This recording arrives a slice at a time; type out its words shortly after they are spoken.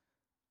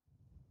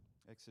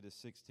Exodus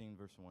 16,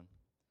 verse 1.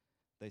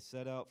 They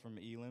set out from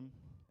Elim,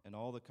 and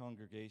all the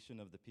congregation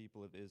of the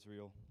people of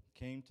Israel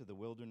came to the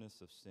wilderness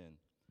of Sin,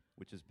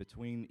 which is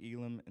between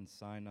Elim and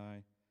Sinai,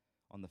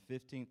 on the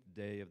 15th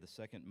day of the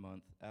second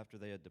month after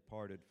they had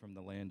departed from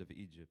the land of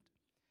Egypt.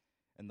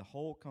 And the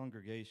whole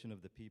congregation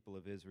of the people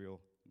of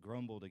Israel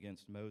grumbled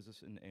against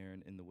Moses and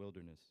Aaron in the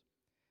wilderness.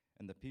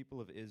 And the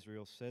people of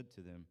Israel said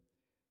to them,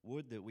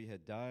 "Would that we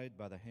had died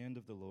by the hand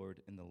of the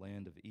Lord in the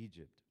land of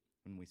Egypt,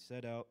 when we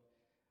set out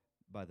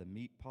by the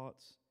meat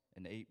pots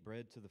and ate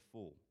bread to the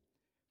full.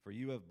 For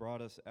you have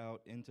brought us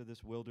out into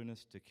this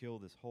wilderness to kill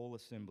this whole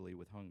assembly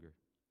with hunger."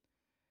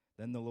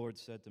 Then the Lord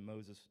said to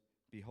Moses,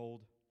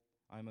 "Behold,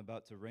 I am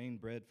about to rain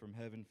bread from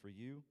heaven for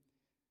you,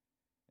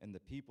 and the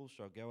people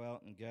shall go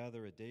out and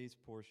gather a day's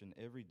portion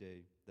every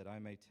day, that I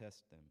may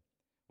test them,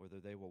 whether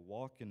they will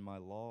walk in my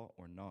law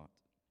or not.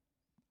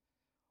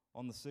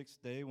 On the sixth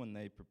day, when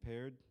they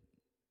prepare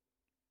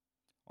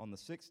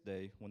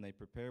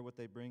what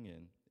they bring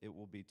in, it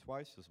will be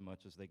twice as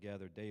much as they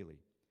gather daily."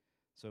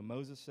 So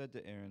Moses said,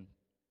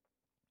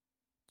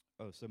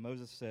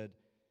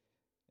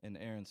 and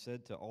Aaron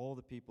said to all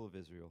the people of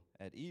Israel,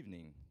 "At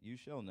evening you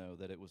shall know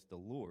that it was the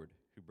Lord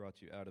who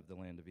brought you out of the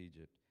land of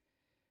Egypt.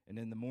 And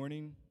in the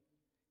morning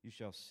you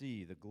shall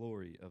see the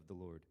glory of the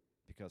Lord,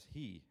 because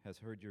he has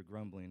heard your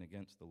grumbling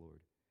against the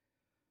Lord.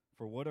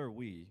 For what are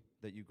we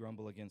that you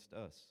grumble against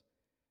us?"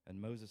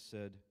 And Moses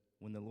said,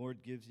 "When the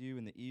Lord gives you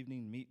in the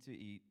evening meat to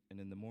eat, and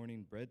in the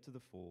morning bread to the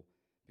full,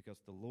 because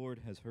the Lord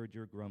has heard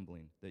your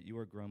grumbling, that you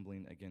are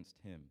grumbling against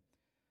him.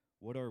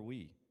 What are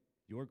we?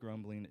 Your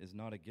grumbling is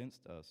not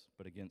against us,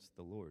 but against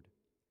the Lord."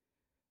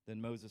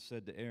 Then Moses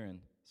said to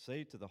Aaron,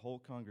 "Say to the whole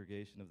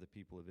congregation of the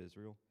people of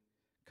Israel,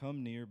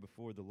 'Come near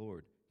before the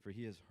Lord, for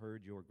he has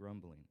heard your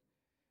grumbling.'"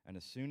 And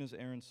as soon as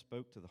Aaron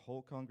spoke to the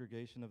whole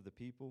congregation of the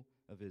people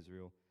of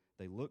Israel,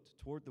 they looked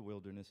toward the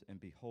wilderness, and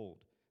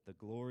behold, the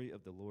glory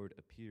of the Lord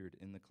appeared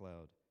in the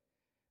cloud.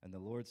 And the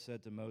Lord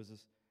said to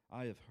Moses,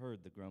 "I have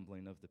heard the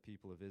grumbling of the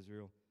people of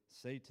Israel.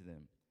 Say to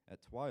them,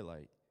 at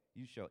twilight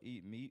you shall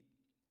eat meat,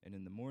 and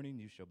in the morning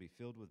you shall be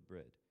filled with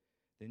bread.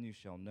 Then you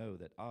shall know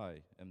that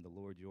I am the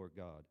Lord your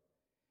God."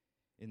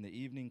 In the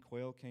evening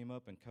quail came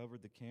up and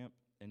covered the camp,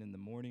 and in the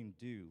morning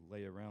dew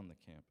lay around the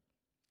camp.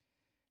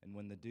 And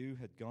when the dew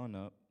had gone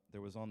up,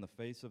 there was on the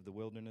face of the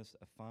wilderness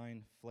a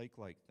fine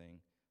flake-like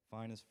thing,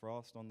 fine as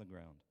frost on the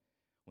ground.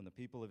 When the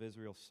people of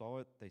Israel saw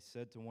it, they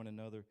said to one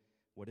another,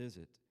 "What is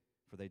it?"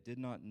 For they did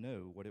not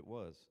know what it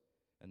was.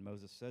 And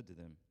Moses said to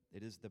them,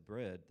 "It is the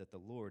bread that the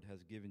Lord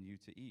has given you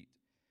to eat.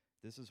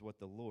 This is what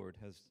the Lord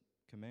has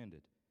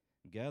commanded.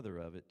 Gather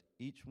of it,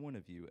 each one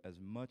of you, as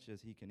much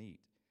as he can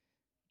eat.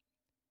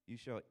 You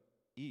shall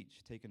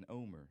each take an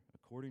omer,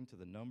 according to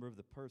the number of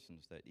the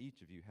persons that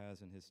each of you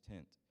has in his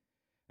tent."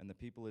 And the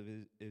people of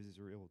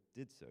Israel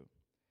did so.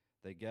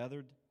 They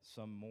gathered,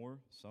 some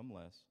more, some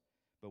less,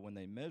 but when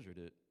they measured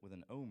it with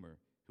an omer,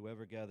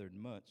 whoever gathered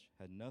much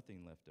had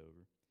nothing left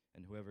over,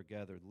 and whoever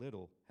gathered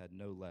little had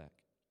no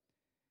lack.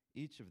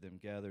 Each of them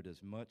gathered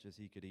as much as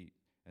he could eat,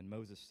 and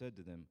Moses said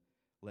to them,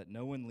 "Let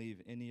no one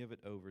leave any of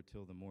it over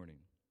till the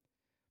morning."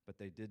 But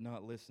they did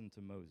not listen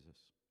to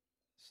Moses.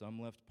 Some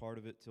left part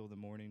of it till the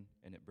morning,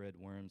 and it bred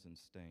worms and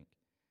stank.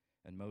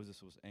 And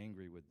Moses was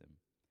angry with them.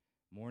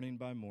 Morning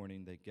by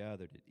morning they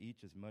gathered it,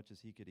 each as much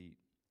as he could eat.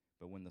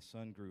 But when the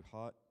sun grew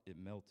hot, it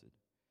melted.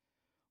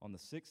 On the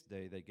sixth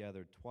day they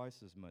gathered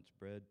twice as much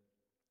bread,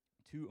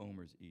 2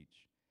 omers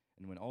each.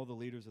 And when all the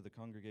leaders of the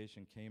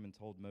congregation came and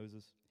told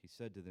Moses, he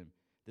said to them,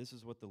 "This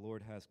is what the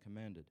Lord has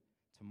commanded.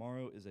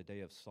 Tomorrow is a day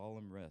of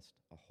solemn rest,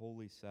 a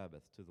holy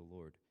Sabbath to the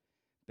Lord.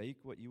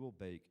 Bake what you will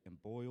bake,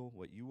 and boil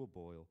what you will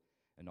boil,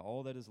 and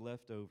all that is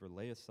left over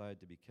lay aside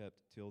to be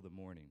kept till the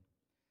morning."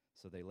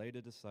 So they laid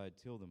it aside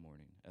till the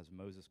morning, as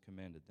Moses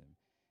commanded them,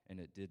 and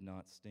it did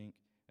not stink,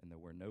 and there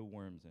were no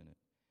worms in it.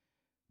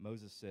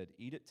 Moses said,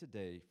 "Eat it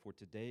today, for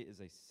today is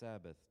a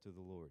Sabbath to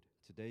the Lord.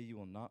 Today you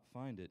will not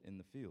find it in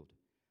the field.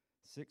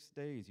 6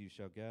 days you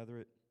shall gather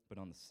it, but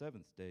on the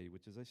seventh day,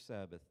 which is a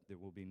Sabbath, there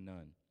will be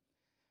none."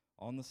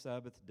 On the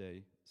Sabbath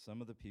day,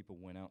 some of the people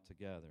went out to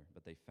gather,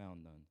 but they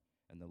found none.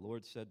 And the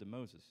Lord said to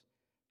Moses,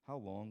 "How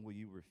long will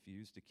you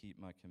refuse to keep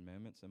my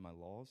commandments and my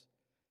laws?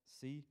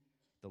 See,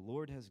 the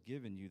Lord has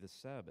given you the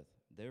Sabbath.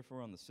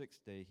 Therefore on the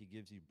sixth day he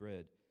gives you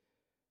bread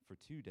for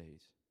 2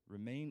 days.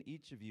 Remain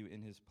each of you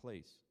in his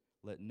place.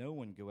 Let no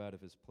one go out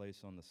of his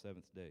place on the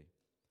seventh day."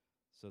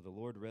 So the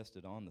Lord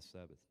rested on the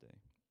Sabbath day,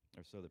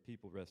 so the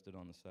people rested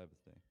on the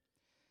Sabbath day.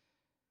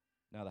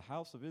 Now the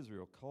house of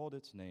Israel called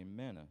its name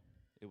manna.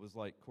 It was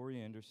like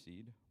coriander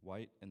seed,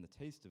 white, and the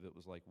taste of it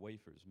was like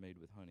wafers made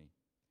with honey.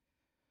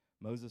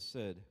 Moses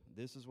said,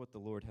 "This is what the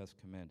Lord has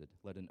commanded.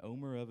 Let an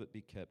omer of it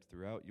be kept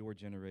throughout your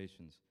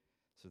generations,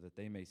 so that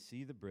they may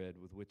see the bread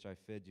with which I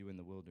fed you in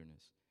the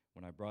wilderness,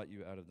 when I brought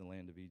you out of the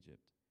land of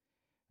Egypt."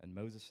 And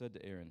Moses said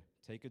to Aaron,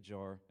 "Take a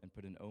jar and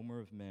put an omer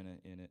of manna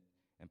in it,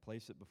 and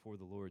place it before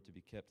the Lord to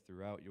be kept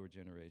throughout your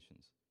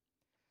generations."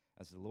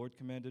 As the Lord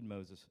commanded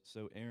Moses,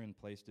 so Aaron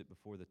placed it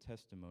before the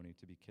testimony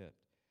to be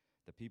kept.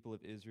 The people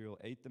of Israel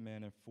ate the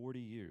manna 40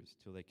 years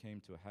till they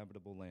came to a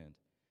habitable land.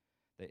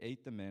 They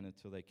ate the manna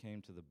till they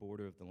came to the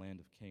border of the land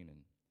of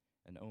Canaan.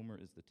 An omer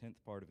is the 10th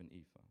part of an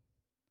ephah.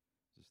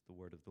 This is the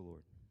word of the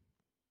Lord.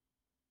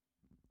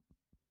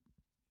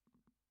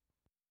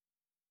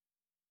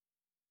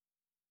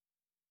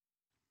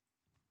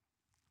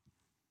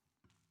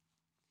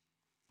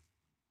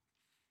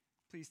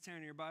 Please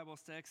turn your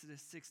Bibles to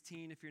Exodus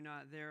 16 if you're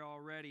not there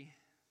already.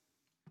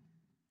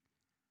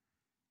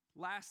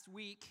 Last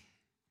week,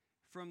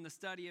 from the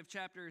study of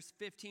chapters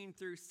 15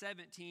 through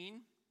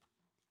 17,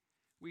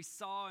 we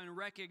saw and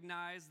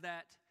recognized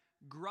that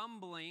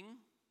grumbling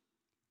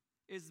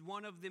is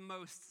one of the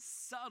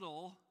most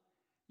subtle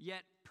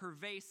yet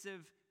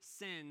pervasive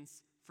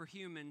sins for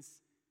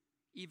humans,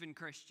 even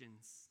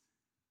Christians.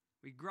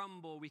 We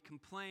grumble, we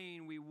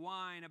complain, we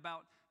whine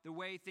about the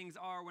way things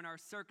are when our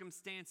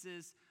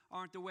circumstances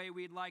aren't the way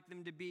we'd like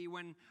them to be,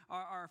 when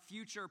our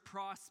future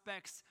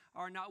prospects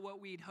are not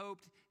what we'd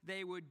hoped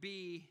they would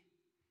be.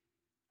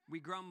 We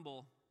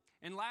grumble.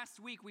 And last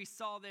week we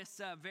saw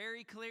this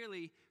very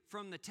clearly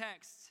from the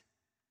text.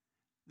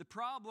 The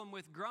problem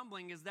with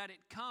grumbling is that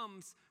it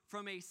comes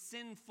from a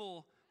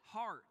sinful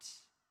heart.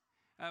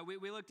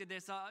 We looked at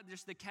this,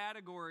 just the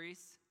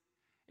categories.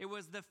 It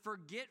was the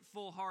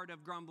forgetful heart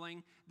of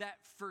grumbling that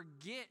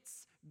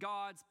forgets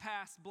God's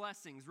past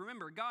blessings.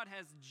 Remember, God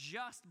has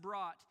just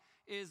brought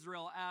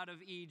Israel out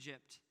of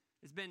Egypt.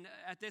 It's been,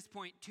 at this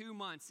point, 2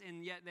 months,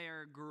 and yet they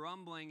are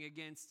grumbling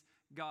against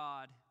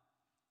God.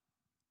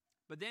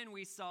 But then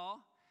we saw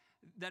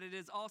that it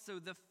is also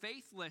the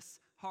faithless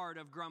heart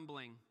of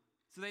grumbling.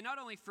 So they not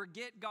only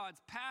forget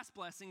God's past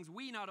blessings,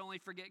 we not only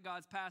forget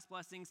God's past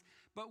blessings,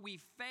 but we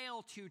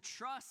fail to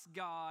trust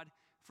God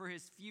for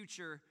his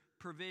future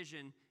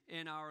provision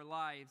in our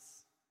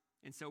lives.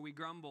 And so we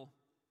grumble.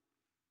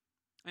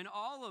 And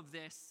all of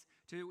this,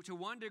 to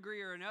one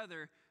degree or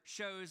another,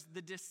 shows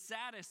the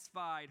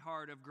dissatisfied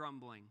heart of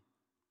grumbling.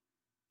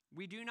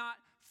 We do not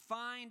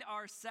find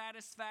our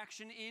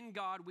satisfaction in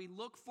God. We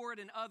look for it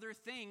in other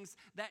things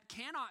that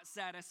cannot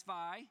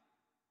satisfy.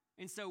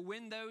 And so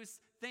when those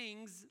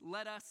things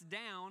let us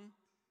down,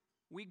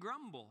 we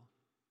grumble.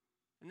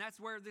 And that's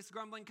where this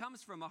grumbling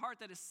comes from. A heart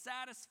that is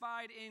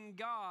satisfied in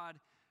God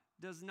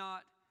does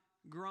not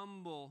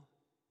grumble.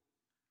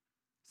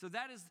 So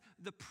that is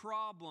the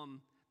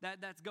problem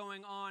that's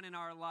going on in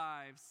our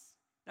lives.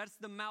 That's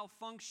the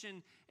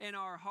malfunction in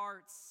our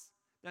hearts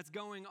that's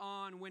going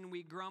on when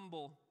we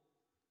grumble.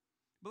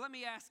 But let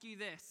me ask you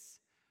this.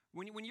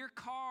 When your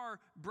car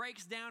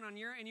breaks down and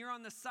you're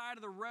on the side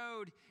of the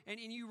road and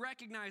you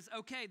recognize,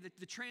 okay,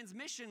 the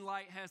transmission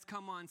light has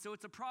come on, so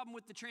it's a problem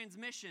with the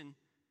transmission.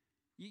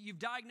 You've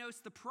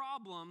diagnosed the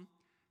problem.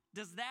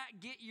 Does that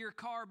get your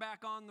car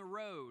back on the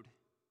road?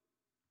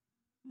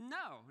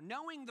 No.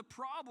 Knowing the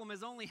problem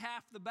is only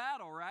half the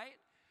battle, right?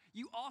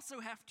 You also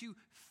have to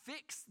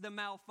fix the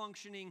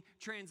malfunctioning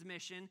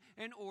transmission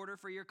in order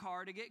for your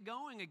car to get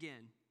going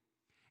again.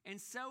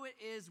 And so it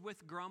is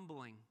with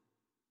grumbling.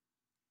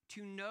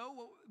 To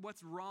know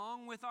what's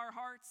wrong with our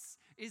hearts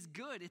is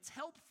good. It's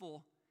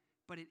helpful,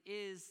 but it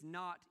is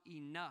not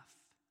enough.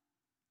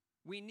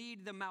 We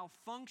need the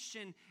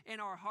malfunction in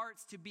our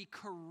hearts to be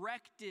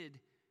corrected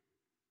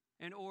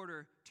in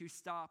order to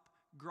stop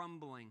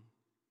grumbling.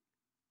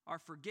 Our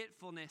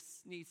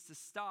forgetfulness needs to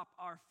stop.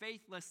 Our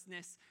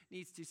faithlessness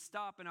needs to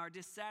stop. And our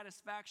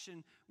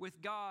dissatisfaction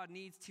with God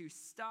needs to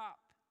stop.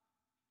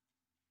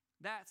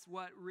 That's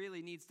what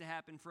really needs to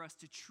happen for us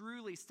to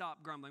truly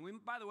stop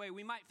grumbling. By the way,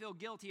 we might feel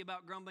guilty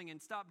about grumbling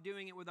and stop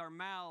doing it with our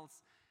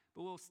mouths,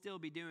 but we'll still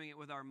be doing it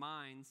with our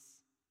minds.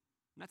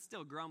 And that's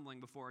still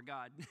grumbling before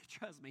God.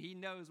 Trust me, he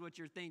knows what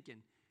you're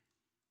thinking.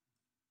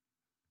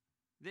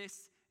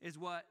 This is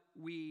what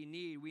we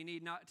need. We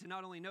need not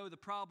only know the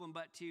problem,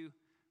 but to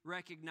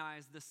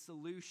recognize the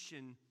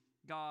solution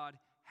God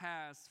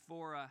has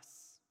for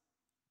us.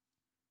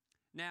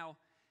 Now,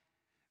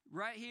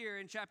 right here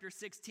in chapter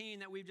 16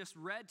 that we've just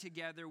read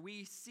together,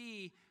 we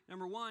see,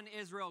 number one,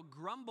 Israel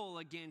grumble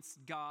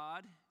against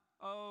God.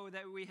 Oh,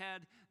 that we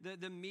had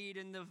the meat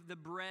and the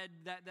bread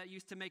that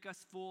used to make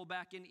us full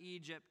back in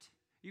Egypt.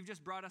 You've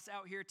just brought us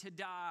out here to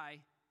die.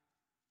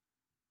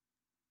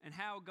 And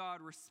how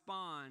God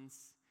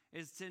responds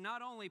is to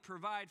not only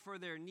provide for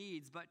their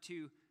needs, but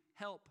to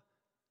help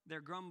their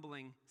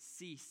grumbling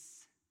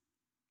cease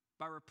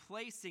by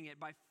replacing it,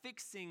 by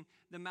fixing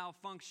the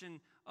malfunction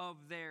of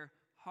their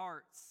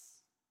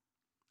hearts.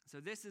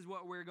 So this is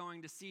what we're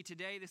going to see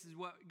today. This is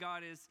what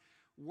God is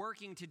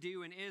working to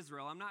do in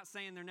Israel. I'm not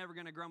saying they're never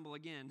going to grumble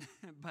again,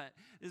 but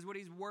this is what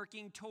he's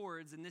working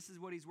towards, and this is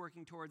what he's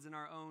working towards in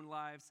our own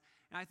lives.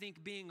 And I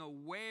think being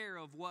aware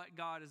of what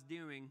God is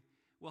doing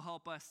will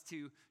help us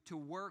to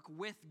work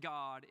with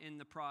God in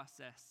the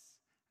process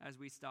as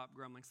we stop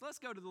grumbling. So let's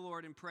go to the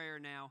Lord in prayer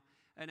now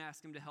and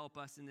ask him to help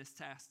us in this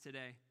task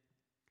today.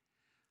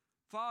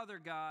 Father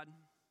God,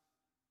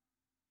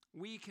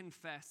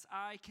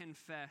 I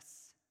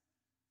confess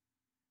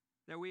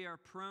that we are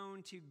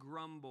prone to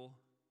grumble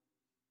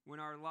when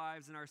our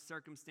lives and our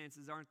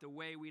circumstances aren't the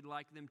way we'd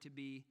like them to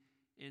be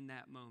in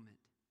that moment.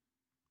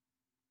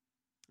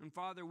 And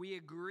Father, we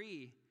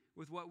agree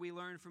with what we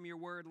learned from your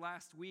word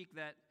last week,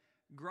 that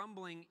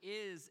grumbling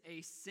is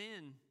a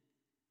sin.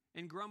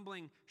 And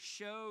grumbling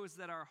shows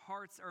that our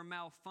hearts are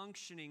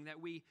malfunctioning,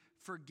 that we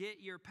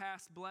forget your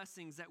past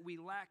blessings, that we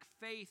lack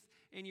faith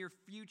in your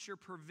future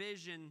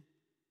provision,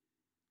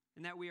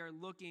 and that we are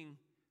looking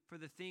for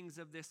the things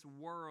of this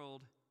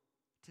world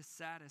to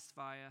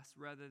satisfy us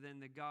rather than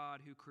the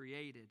God who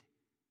created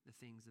the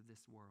things of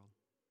this world.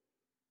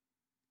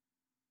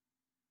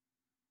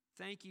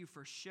 Thank you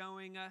for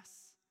showing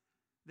us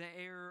the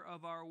error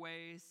of our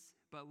ways,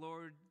 but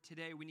Lord,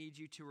 today we need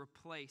you to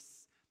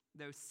replace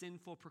those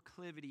sinful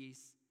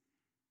proclivities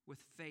with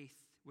faith,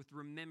 with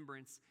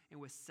remembrance, and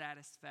with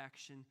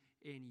satisfaction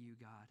in you,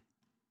 God.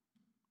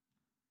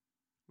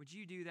 Would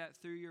you do that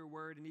through your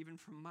word and even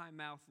from my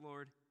mouth,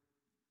 Lord?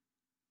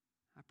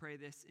 I pray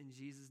this in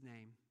Jesus'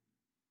 name.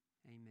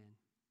 Amen.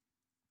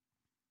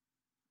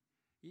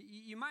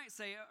 You might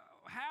say,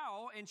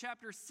 how in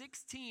chapter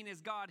 16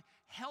 is God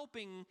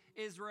helping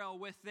Israel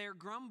with their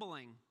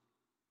grumbling?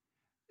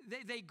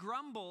 They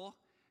grumble,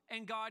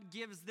 and God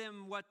gives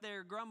them what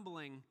they're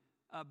grumbling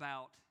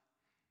about.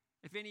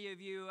 If any of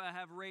you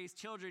have raised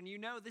children, you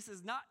know this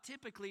is not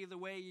typically the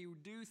way you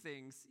do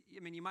things.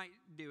 I mean, you might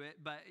do it,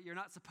 but you're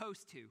not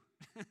supposed to.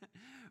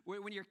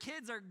 When your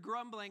kids are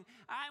grumbling,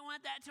 I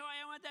want that toy,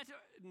 I want that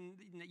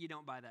toy, you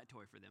don't buy that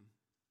toy for them.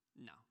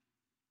 No.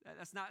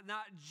 That's not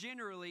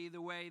generally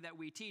the way that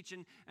we teach.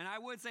 And I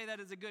would say that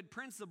is a good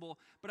principle,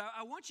 but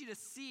I want you to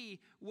see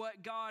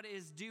what God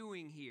is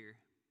doing here.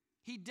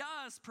 He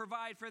does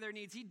provide for their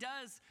needs. He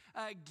does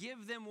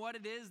give them what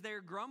it is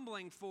they're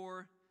grumbling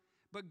for,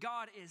 but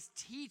God is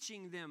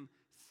teaching them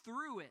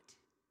through it.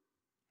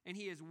 And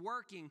he is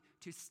working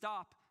to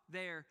stop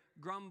their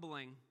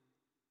grumbling.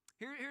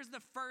 Here's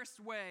the first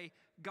way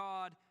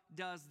God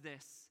does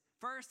this.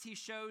 First, he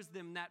shows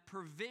them that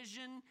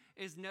provision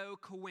is no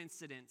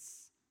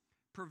coincidence.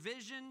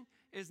 Provision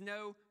is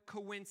no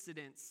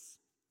coincidence.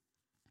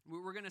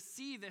 We're going to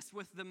see this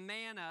with the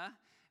manna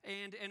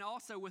and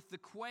also with the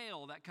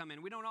quail that come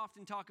in. We don't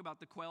often talk about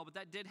the quail, but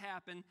that did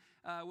happen.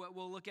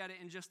 We'll look at it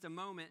in just a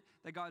moment,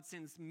 that God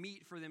sends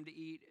meat for them to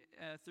eat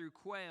through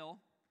quail.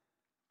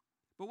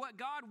 But what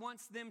God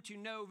wants them to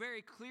know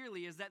very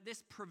clearly is that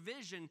this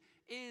provision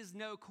is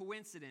no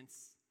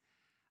coincidence.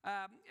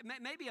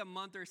 Maybe a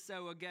month or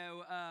so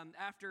ago,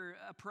 after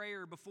a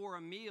prayer before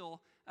a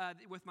meal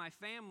with my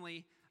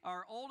family,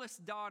 our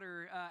oldest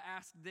daughter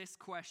asked this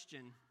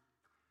question: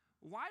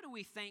 why do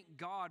we thank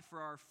God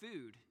for our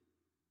food?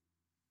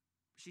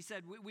 She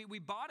said, we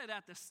bought it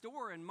at the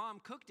store and Mom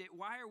cooked it.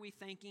 Why are we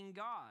thanking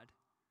God?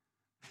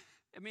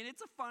 I mean,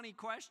 it's a funny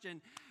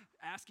question.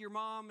 Ask your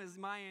mom is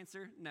my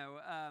answer. No,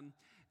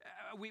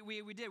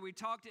 we did. We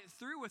talked it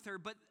through with her,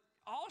 but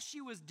all she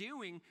was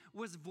doing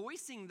was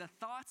voicing the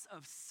thoughts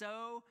of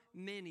so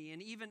many,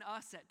 and even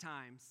us at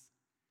times.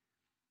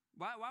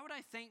 Why would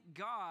I thank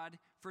God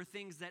for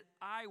things that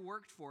I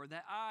worked for,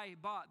 that I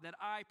bought, that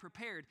I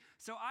prepared?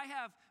 So I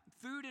have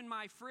food in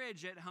my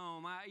fridge at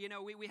home.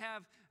 We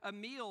have a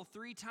meal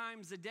 3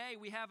 times a day.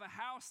 We have a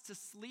house to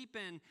sleep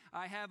in.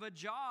 I have a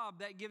job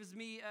that gives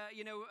me,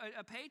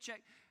 a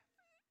paycheck.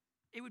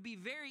 It would be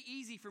very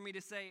easy for me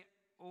to say,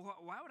 well,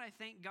 why would I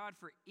thank God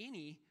for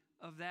any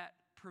of that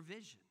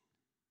provision?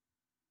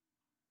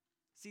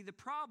 See, the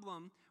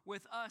problem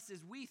with us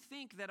is we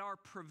think that our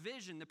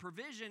provision, the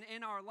provision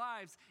in our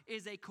lives,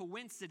 is a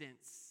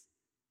coincidence.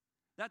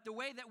 That the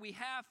way that we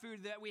have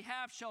food, that we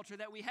have shelter,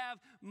 that we have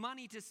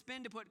money to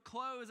spend to put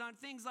clothes on,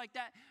 things like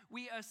that,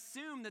 we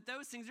assume that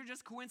those things are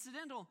just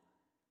coincidental.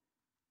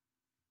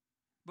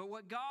 But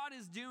what God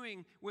is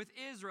doing with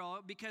Israel,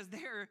 because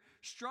they're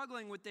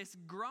struggling with this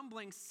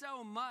grumbling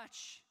so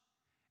much,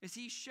 is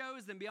he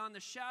shows them beyond the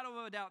shadow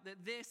of a doubt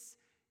that this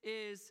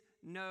is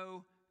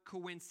no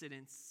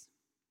coincidence.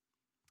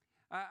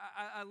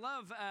 I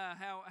love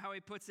how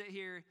he puts it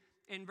here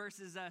in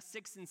verses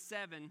 6 and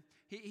 7.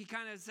 He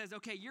kind of says,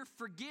 okay, you're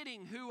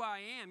forgetting who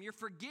I am. You're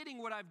forgetting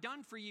what I've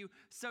done for you,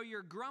 so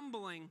you're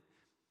grumbling.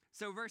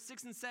 So verse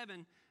 6 and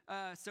 7,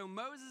 so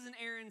Moses and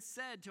Aaron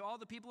said to all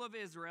the people of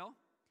Israel,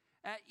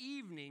 at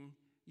evening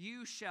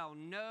you shall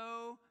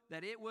know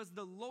that it was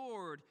the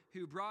Lord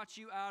who brought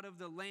you out of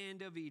the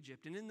land of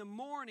Egypt. And in the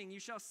morning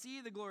you shall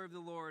see the glory of the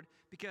Lord,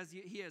 because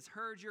he has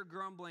heard your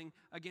grumbling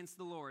against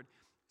the Lord.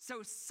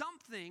 So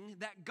something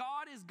that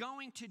God is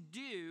going to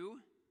do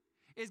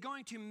is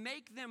going to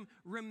make them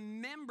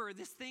remember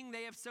this thing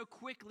they have so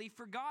quickly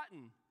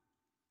forgotten.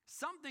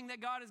 Something that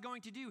God is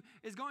going to do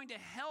is going to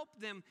help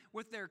them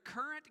with their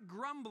current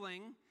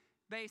grumbling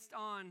based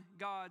on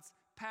God's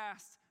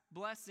past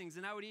blessings.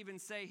 And I would even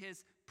say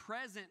his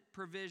present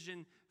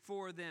provision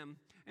for them.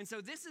 And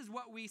so this is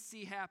what we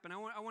see happen.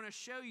 I want to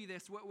show you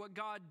this, what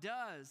God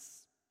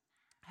does.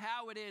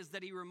 How it is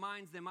that he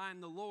reminds them, I am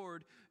the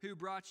Lord who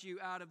brought you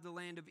out of the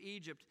land of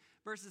Egypt.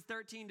 Verses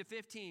 13 to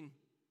 15,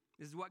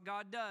 this is what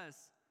God does.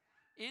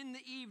 In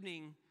the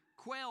evening,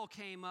 quail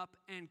came up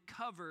and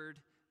covered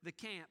the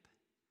camp.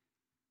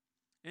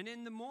 And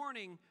in the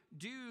morning,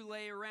 dew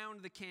lay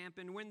around the camp.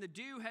 And when the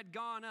dew had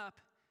gone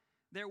up,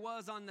 there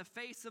was on the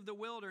face of the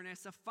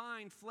wilderness a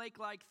fine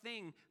flake-like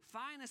thing,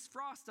 fine as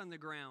frost on the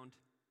ground.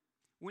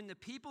 When the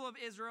people of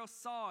Israel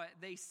saw it,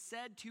 they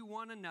said to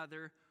one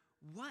another,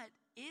 "What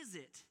is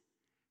it?"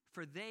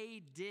 For they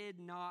did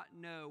not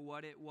know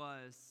what it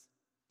was.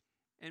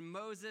 And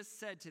Moses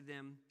said to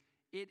them,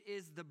 "It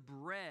is the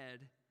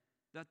bread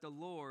that the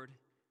Lord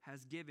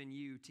has given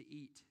you to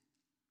eat."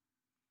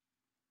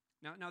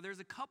 Now there's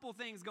a couple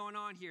things going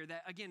on here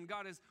that, again,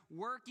 God is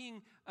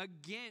working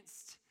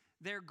against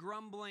their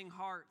grumbling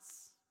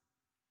hearts,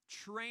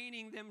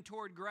 training them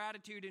toward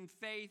gratitude and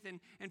faith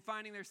and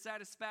finding their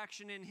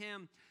satisfaction in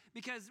Him.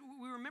 Because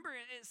we remember,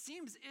 it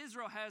seems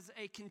Israel has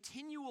a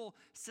continual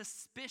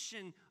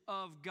suspicion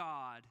of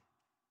God,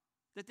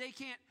 that they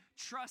can't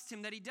trust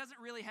Him, that He doesn't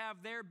really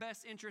have their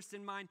best interest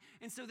in mind.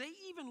 And so they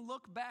even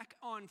look back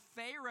on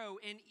Pharaoh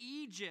in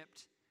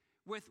Egypt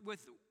with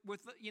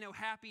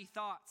happy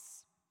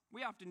thoughts.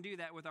 We often do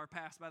that with our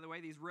past, by the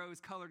way, these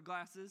rose-colored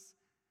glasses.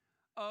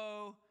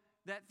 Oh,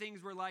 that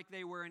things were like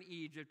they were in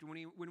Egypt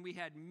when we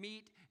had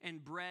meat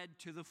and bread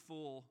to the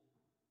full.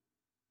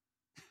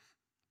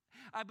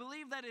 I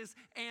believe that is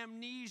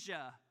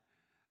amnesia.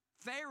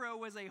 Pharaoh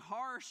was a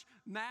harsh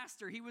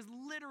master. He was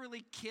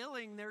literally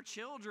killing their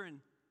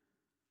children.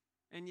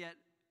 And yet,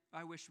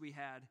 I wish we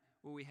had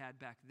what we had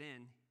back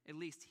then. At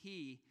least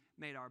He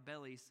made our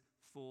bellies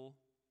full.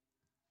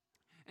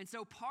 And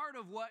so part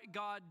of what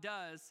God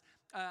does,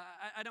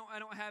 I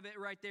don't have it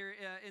right there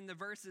in the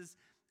verses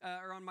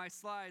or on my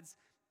slides,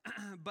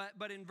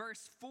 but in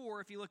verse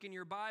 4, if you look in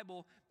your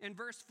Bible, in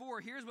verse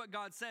 4, here's what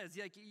God says.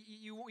 Like,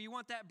 you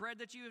want that bread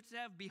that you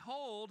have?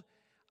 Behold,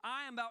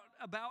 I am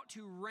about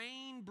to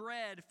rain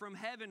bread from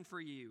heaven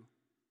for you.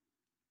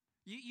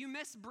 You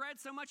miss bread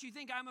so much you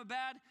think I'm a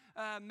bad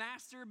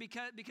master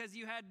because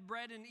you had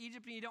bread in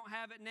Egypt and you don't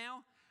have it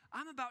now?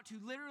 I'm about to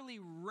literally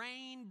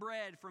rain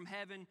bread from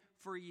heaven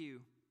for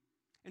you.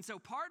 And so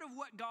part of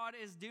what God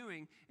is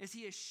doing is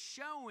He is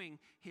showing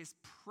His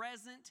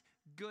present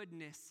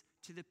goodness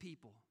to the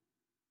people.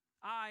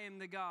 I am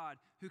the God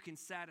who can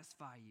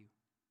satisfy you.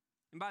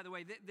 And by the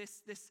way,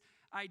 this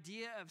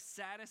idea of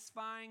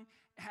satisfying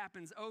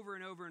happens over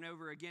and over and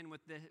over again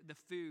with the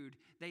food.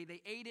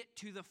 They ate it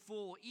to the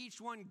full.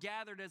 Each one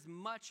gathered as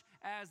much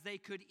as they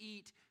could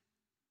eat.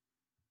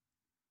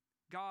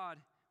 God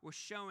was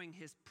showing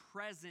His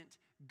present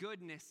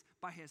goodness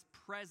by His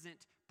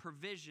present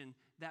provision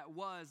that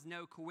was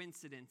no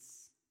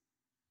coincidence.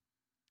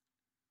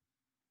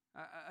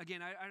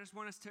 Again, I just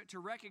want us to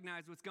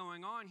recognize what's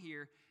going on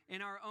here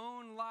in our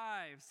own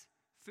lives.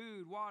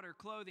 Food, water,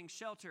 clothing,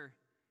 shelter.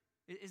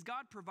 Is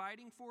God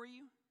providing for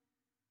you?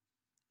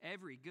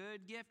 Every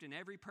good gift and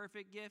every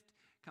perfect gift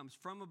comes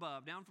from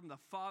above, down from the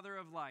Father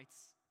of lights.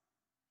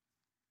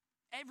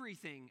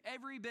 Everything,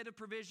 every bit of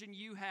provision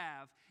you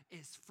have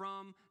is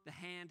from the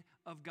hand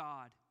of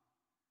God.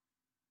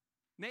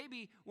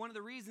 Maybe one of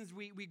the reasons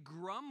we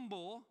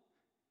grumble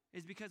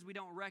is because we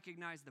don't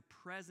recognize the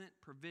present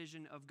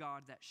provision of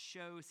God that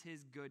shows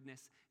His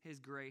goodness, His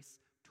grace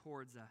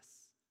towards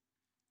us.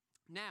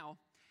 Now,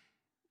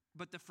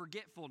 but the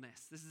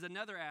forgetfulness. This is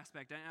another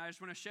aspect. I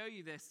just want to show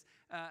you this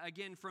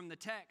again from the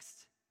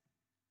text.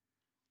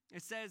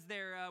 It says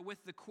there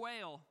with the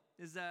quail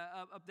is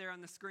up there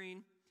on the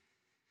screen.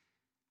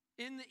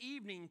 In the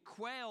evening,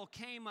 quail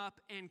came up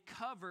and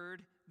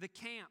covered the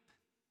camp.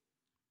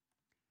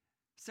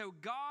 So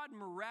God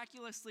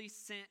miraculously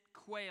sent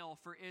quail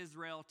for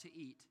Israel to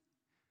eat.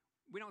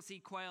 We don't see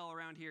quail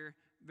around here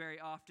very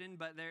often,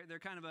 but they're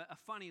kind of a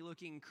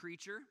funny-looking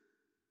creature.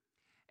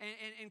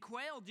 And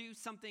quail do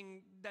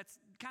something that's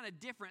kind of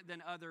different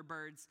than other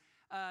birds.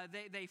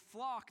 They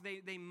flock,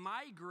 they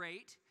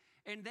migrate,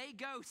 and they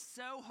go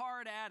so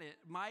hard at it,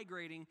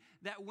 migrating,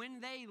 that when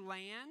they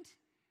land,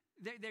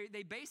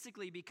 they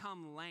basically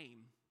become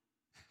lame.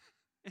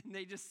 And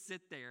they just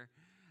sit there.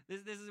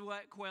 This is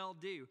what quail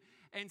do.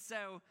 And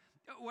so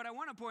what I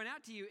want to point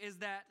out to you is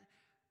that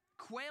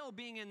quail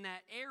being in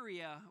that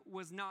area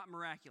was not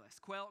miraculous.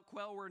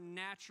 Quail were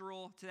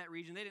natural to that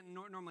region. They didn't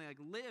normally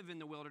live in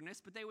the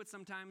wilderness, but they would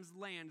sometimes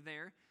land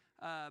there,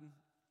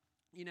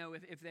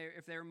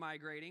 if they're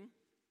migrating.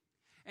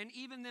 And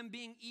even them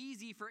being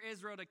easy for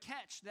Israel to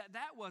catch,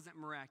 that wasn't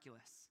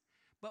miraculous.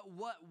 But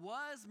what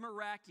was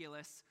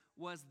miraculous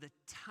was the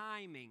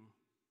timing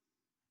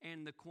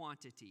and the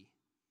quantity.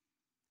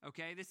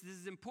 Okay, this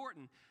is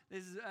important.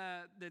 This is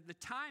the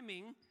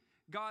timing.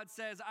 God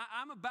says,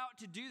 I'm about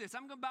to do this.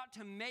 I'm about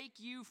to make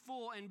you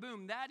full. And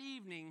boom, that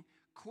evening,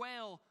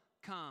 quail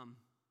come.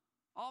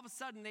 All of a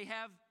sudden, they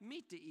have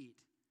meat to eat.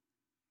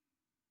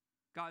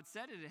 God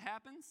said it, it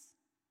happens.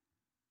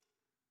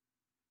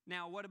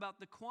 Now, what about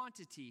the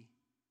quantity?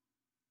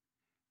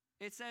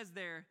 It says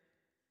there,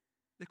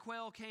 the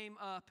quail came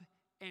up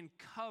and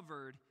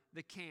covered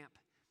the camp.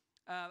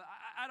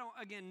 I don't,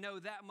 again, know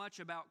that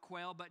much about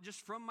quail, but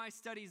just from my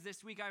studies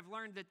this week, I've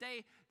learned that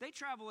they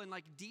travel in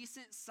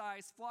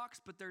decent-sized flocks,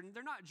 but they're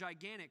not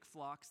gigantic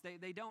flocks.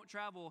 They don't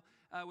travel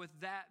with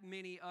that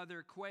many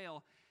other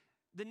quail.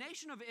 The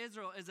nation of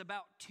Israel is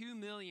about 2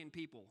 million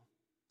people,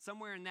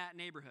 somewhere in that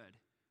neighborhood.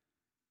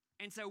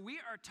 And so we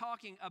are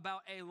talking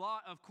about a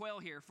lot of quail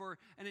here. For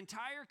an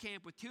entire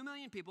camp with 2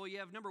 million people, you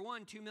have, number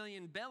one, 2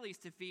 million bellies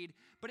to feed,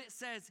 but it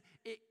says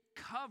it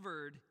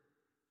covered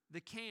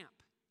the camp,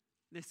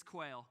 this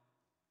quail.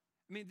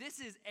 I mean, this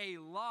is a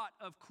lot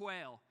of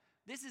quail.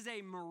 This is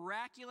a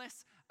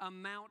miraculous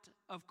amount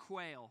of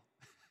quail.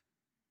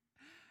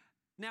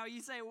 Now,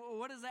 you say, well,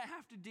 what does that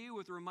have to do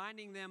with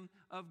reminding them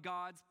of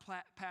God's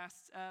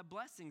past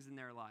blessings in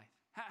their life?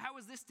 How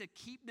is this to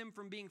keep them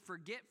from being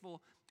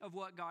forgetful of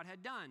what God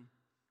had done?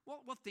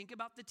 Well, think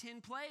about the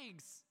 10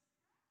 plagues.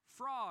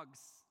 Frogs,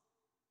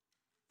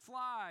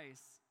 flies,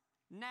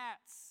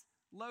 gnats,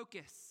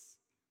 locusts.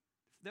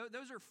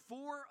 Those are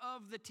 4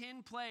 of the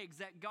 10 plagues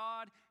that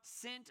God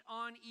sent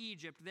on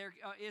Egypt,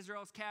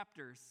 Israel's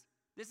captors.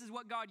 This is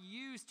what God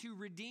used to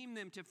redeem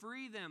them, to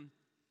free them.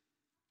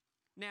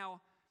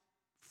 Now,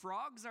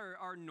 frogs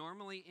are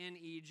normally in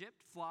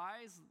Egypt.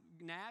 Flies,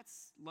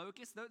 gnats,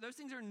 locusts, those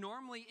things are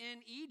normally in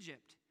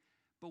Egypt.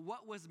 But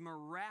what was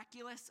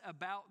miraculous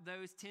about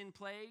those 10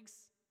 plagues?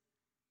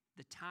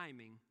 The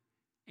timing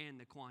and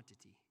the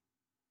quantity.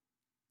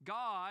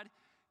 God,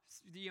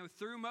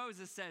 through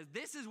Moses says,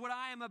 this is what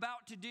I am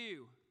about to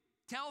do.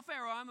 Tell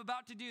Pharaoh I'm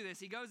about to do this.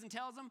 He goes and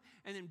tells him,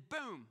 and then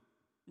boom,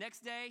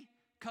 next day,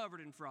 covered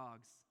in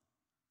frogs.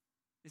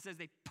 It says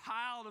they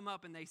piled them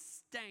up and they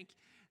stank.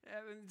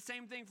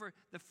 Same thing for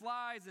the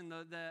flies and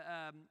the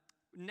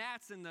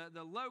gnats and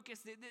the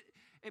locusts.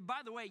 It,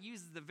 by the way,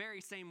 uses the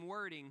very same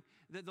wording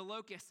that the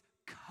locusts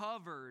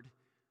covered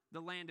the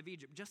land of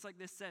Egypt. Just like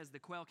this says, the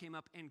quail came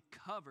up and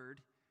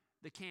covered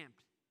the camp.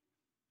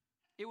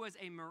 It was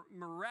a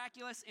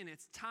miraculous in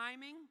its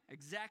timing,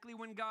 exactly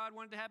when God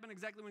wanted to happen,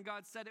 exactly when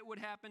God said it would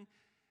happen,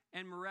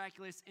 and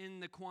miraculous in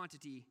the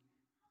quantity.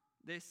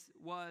 This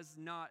was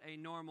not a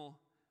normal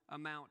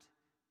amount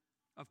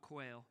of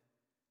quail.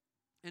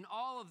 And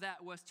all of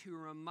that was to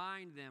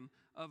remind them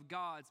of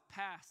God's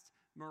past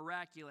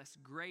miraculous,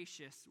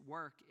 gracious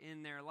work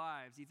in their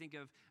lives. You think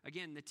of,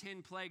 again, the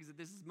 10 plagues that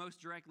this is most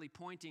directly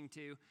pointing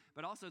to,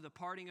 but also the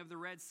parting of the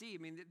Red Sea.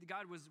 I mean,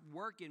 God was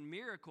working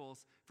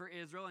miracles for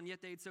Israel, and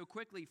yet they'd so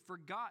quickly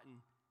forgotten.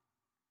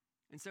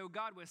 And so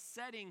God was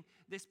setting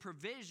this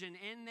provision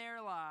in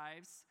their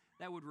lives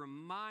that would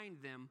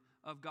remind them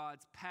of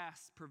God's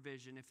past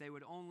provision if they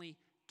would only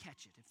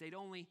catch it, if they'd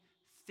only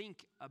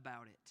think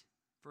about it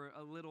for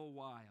a little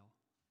while.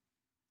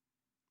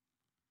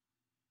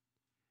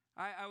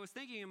 I was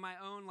thinking in my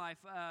own life,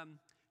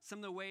 some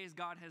of the ways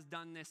God has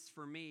done this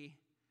for me.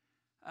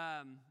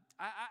 I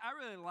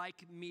really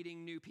like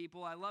meeting new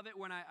people. I love it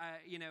when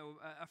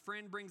a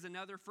friend brings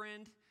another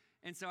friend,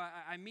 and so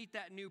I meet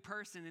that new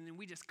person, and then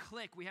we just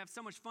click. We have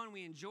so much fun.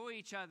 We enjoy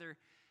each other,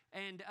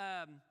 and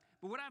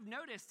but what I've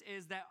noticed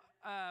is that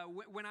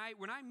when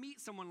I meet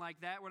someone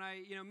like that, when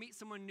I meet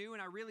someone new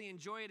and I really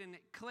enjoy it and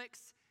it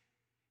clicks.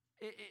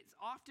 It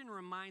often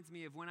reminds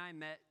me of when I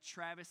met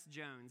Travis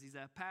Jones. He's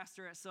a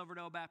pastor at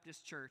Silverdale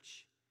Baptist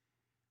Church.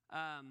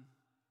 And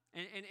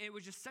it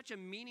was just such a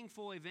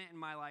meaningful event in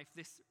my life,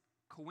 this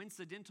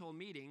coincidental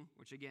meeting,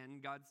 which again,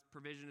 God's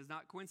provision is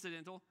not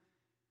coincidental.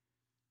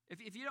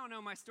 If you don't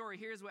know my story,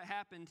 here's what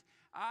happened.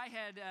 I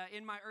had,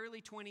 in my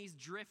early 20s,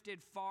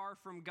 drifted far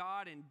from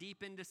God and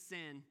deep into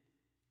sin.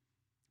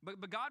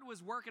 But God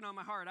was working on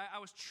my heart. I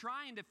was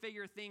trying to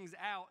figure things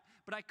out,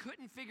 but I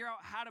couldn't figure out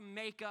how to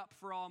make up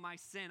for all my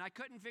sin. I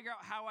couldn't figure out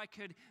how I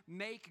could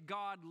make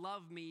God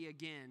love me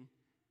again.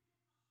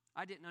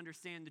 I didn't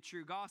understand the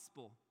true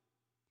gospel.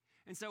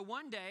 And so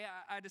one day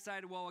I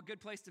decided, well, a good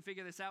place to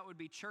figure this out would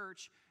be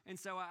church. And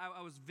so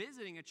I was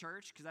visiting a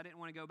church because I didn't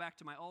want to go back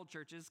to my old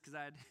churches because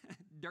I'd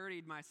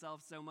dirtied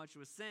myself so much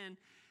with sin.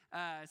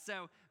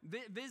 So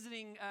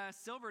visiting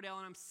Silverdale,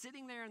 and I'm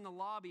sitting there in the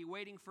lobby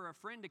waiting for a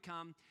friend to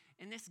come,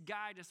 and this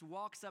guy just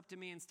walks up to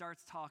me and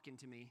starts talking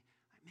to me.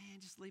 Like,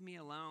 man, just leave me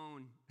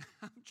alone.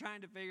 I'm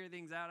trying to figure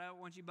things out. I don't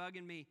want you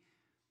bugging me.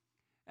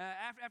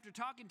 After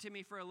talking to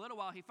me for a little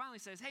while, he finally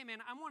says, hey, man,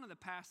 I'm one of the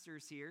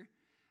pastors here,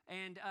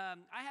 and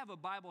I have a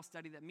Bible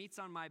study that meets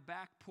on my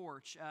back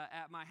porch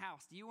at my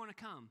house. Do you want to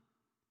come?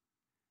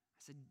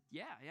 I said,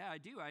 yeah, I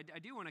do. I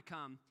do want to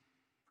come.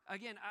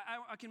 Again,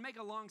 I can make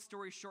a long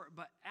story short,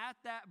 but at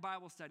that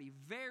Bible study,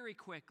 very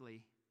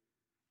quickly,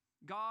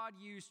 God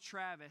used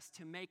Travis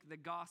to make the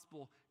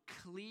gospel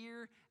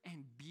clear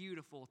and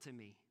beautiful to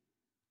me.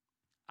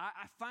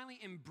 I finally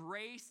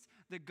embraced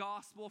the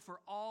gospel for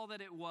all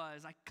that it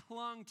was. I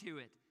clung to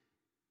it.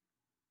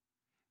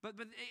 But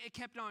it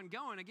kept on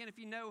going. Again, if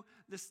you know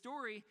the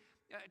story,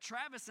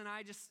 Travis and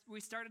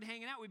we started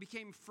hanging out. We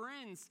became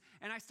friends,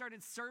 and I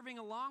started serving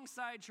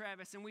alongside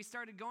Travis, and we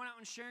started going out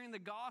and sharing the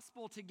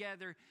gospel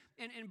together.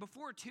 And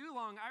before too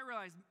long, I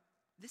realized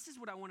this is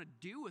what I want to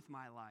do with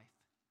my life.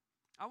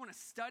 I want to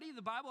study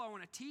the Bible. I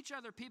want to teach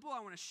other people.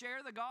 I want to share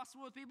the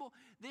gospel with people.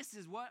 This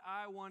is what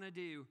I want to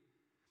do.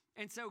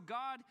 And so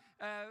God,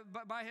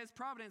 by his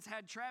providence,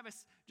 had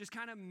Travis just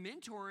kind of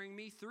mentoring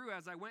me through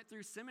as I went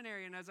through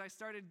seminary and as I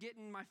started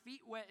getting my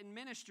feet wet in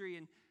ministry.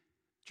 And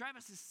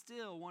Travis is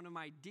still one of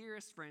my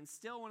dearest friends,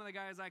 still one of the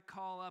guys I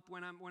call up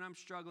when I'm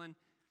struggling.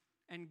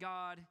 And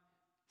God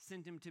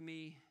sent him to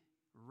me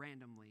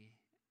randomly.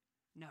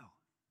 No.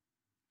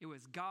 It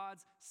was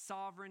God's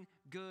sovereign,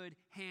 good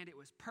hand. It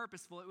was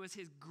purposeful. It was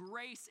his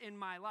grace in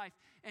my life.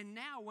 And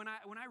now when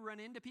I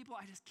run into people,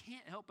 I just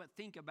can't help but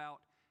think about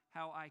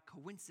how I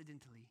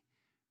coincidentally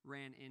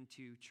ran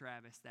into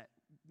Travis that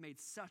made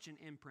such an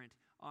imprint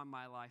on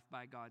my life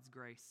by God's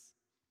grace.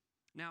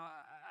 Now,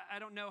 I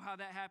don't know how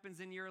that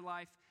happens in your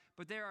life,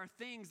 but there are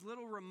things,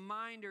 little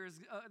reminders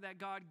that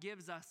God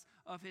gives us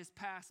of his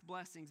past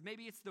blessings.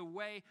 Maybe it's the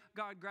way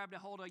God grabbed a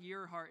hold of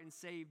your heart and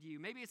saved you.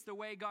 Maybe it's the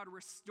way God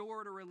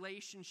restored a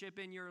relationship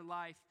in your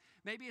life.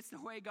 Maybe it's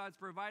the way God's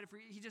provided for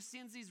you. He just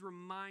sends these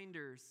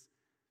reminders.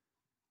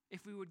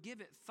 If we would give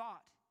it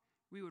thought,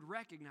 we would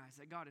recognize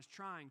that God is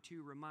trying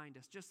to remind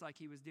us, just like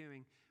he was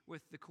doing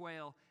with the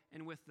quail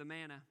and with the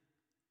manna.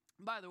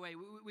 By the way,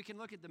 we can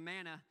look at the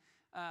manna,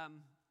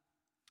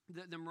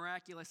 the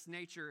miraculous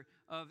nature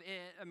of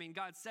it. I mean,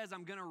 God says,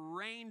 I'm going to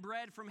rain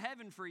bread from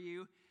heaven for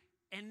you,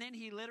 and then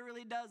he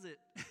literally does it.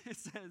 It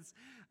says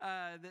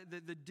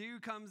the dew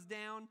comes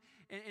down,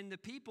 and the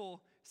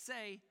people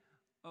say,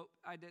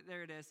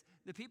 there it is.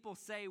 The people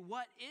say,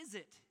 what is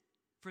it?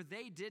 For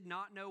they did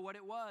not know what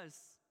it was.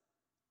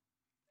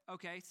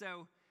 Okay,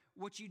 so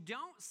what you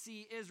don't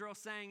see Israel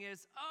saying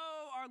is,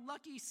 oh, our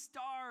lucky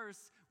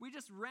stars. We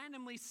just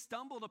randomly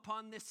stumbled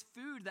upon this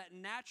food that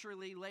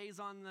naturally lays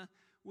on the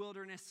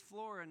wilderness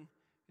floor and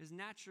is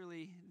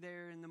naturally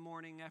there in the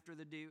morning after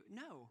the dew.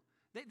 No,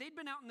 they'd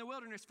been out in the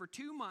wilderness for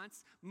 2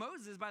 months.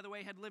 Moses, by the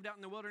way, had lived out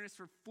in the wilderness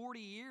for 40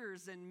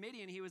 years in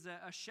Midian. He was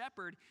a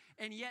shepherd.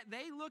 And yet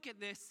they look at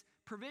this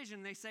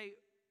provision. They say,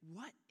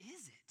 what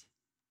is it?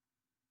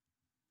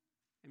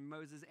 And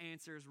Moses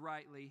answers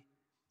rightly,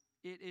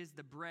 it is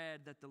the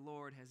bread that the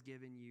Lord has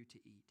given you to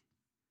eat.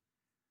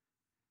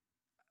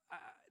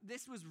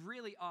 This was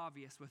really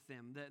obvious with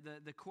them.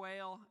 The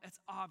quail, it's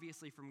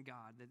obviously from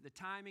God. The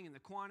timing and the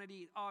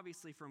quantity,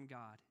 obviously from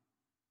God.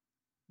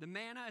 The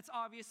manna, it's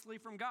obviously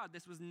from God.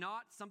 This was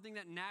not something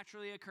that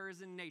naturally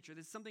occurs in nature.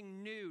 This is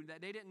something new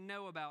that they didn't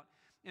know about.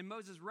 And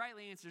Moses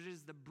rightly answers, it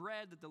is the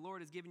bread that the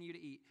Lord has given you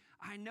to eat.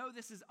 I know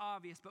this is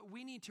obvious, but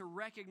we need to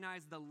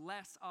recognize the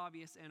less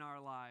obvious in our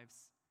lives.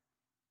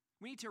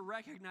 We need to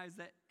recognize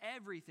that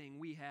everything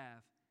we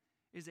have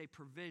is a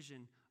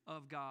provision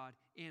of God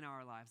in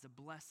our lives, a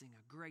blessing,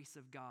 a grace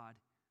of God.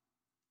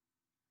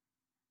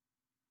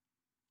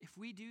 If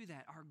we do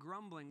that, our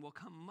grumbling will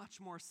come much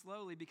more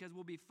slowly because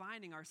we'll be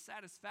finding our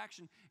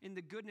satisfaction in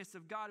the goodness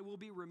of God. We'll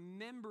be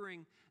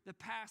remembering the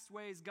past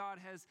ways God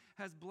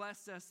has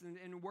blessed us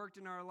and worked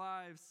in our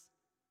lives.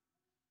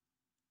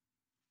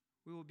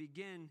 We will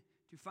begin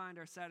to find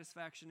our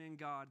satisfaction in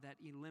God that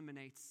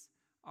eliminates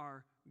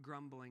our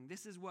grumbling.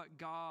 This is what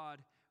God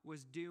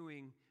was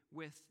doing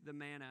with the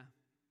manna.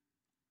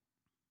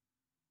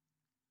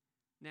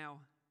 Now,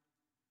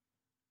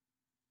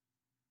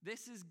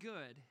 this is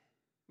good.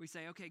 We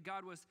say, okay,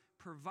 God was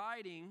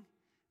providing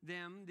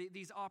them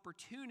these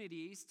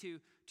opportunities to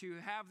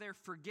have their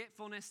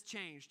forgetfulness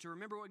changed, to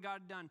remember what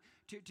God had done,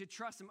 to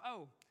trust him.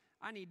 Oh,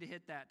 I need to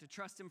hit that, to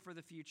trust him for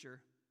the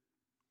future.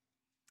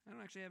 I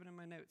don't actually have it in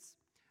my notes.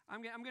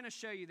 I'm going to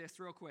show you this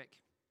real quick.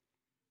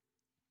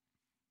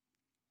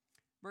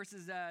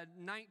 Verses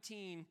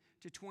 19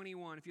 to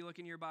 21, if you look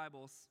in your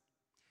Bibles.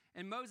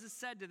 And Moses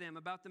said to them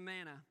about the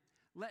manna,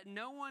 let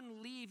no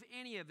one leave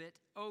any of it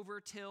over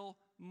till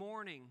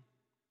morning.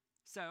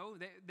 So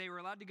they were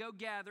allowed to go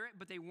gather it,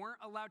 but they weren't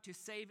allowed to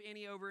save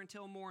any over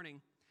until morning.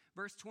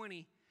 Verse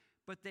 20,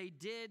 but they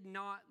did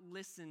not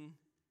listen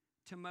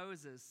to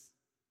Moses.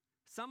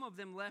 Some of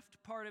them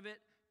left part of it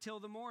till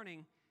the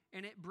morning,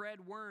 and it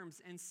bred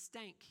worms and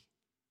stank.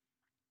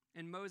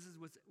 And Moses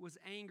was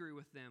angry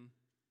with them.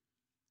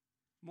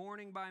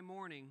 Morning by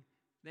morning,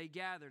 they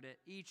gathered it,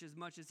 each as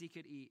much as he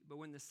could eat. But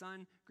when the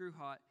sun grew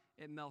hot,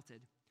 it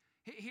melted.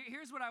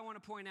 Here's what I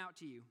want to point out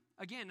to you.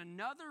 Again,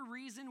 another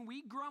reason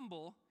we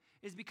grumble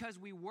is because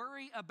we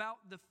worry about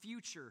the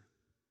future.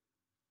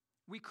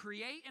 We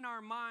create in our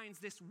minds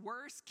this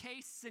worst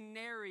case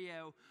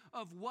scenario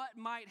of what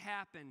might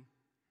happen,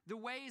 the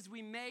ways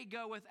we may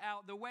go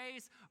without, the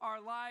ways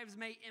our lives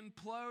may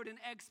implode and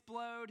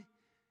explode.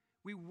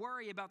 We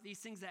worry about these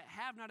things that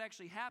have not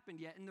actually happened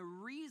yet. And the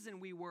reason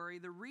we worry,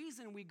 the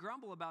reason we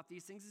grumble about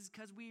these things is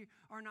because we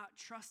are not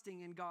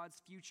trusting in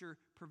God's future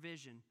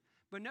provision.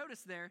 But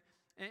notice there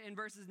in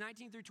verses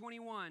 19 through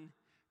 21,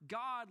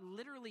 God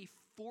literally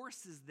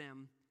forces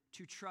them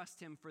to trust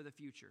him for the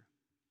future.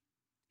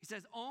 He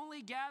says,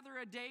 only gather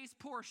a day's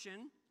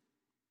portion.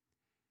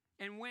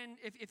 And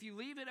if you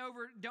leave it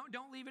over,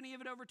 don't leave any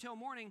of it over till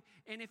morning.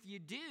 And if you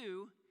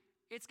do,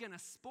 it's going to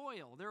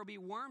spoil. There will be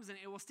worms in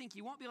it. It will stink.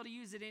 You won't be able to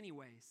use it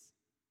anyways.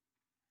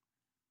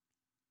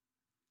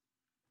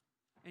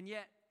 And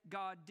yet,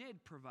 God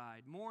did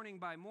provide. Morning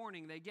by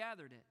morning, they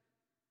gathered it.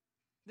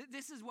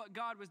 This is what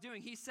God was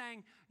doing. He's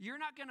saying, you're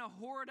not going to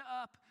hoard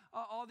up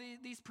all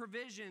these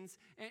provisions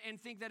and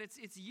think that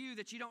it's you,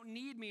 that you don't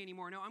need me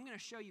anymore. No, I'm going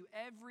to show you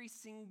every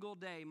single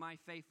day my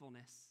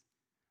faithfulness.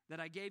 That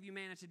I gave you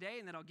manna today,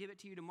 and that I'll give it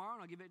to you tomorrow,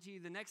 and I'll give it to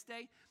you the next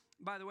day.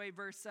 By the way,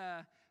 verse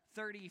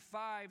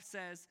 35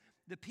 says,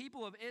 the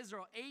people of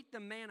Israel ate the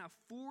manna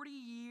 40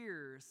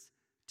 years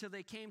till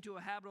they came to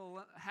a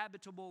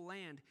habitable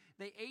land.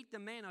 They ate the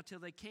manna till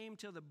they came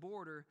to the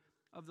border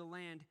of the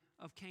land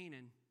of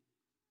Canaan.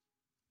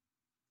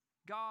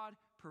 God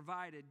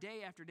provided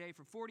day after day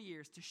for 40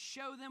 years to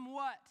show them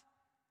what?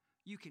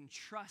 You can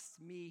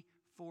trust me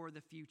for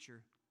the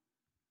future.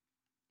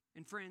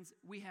 And friends,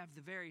 we have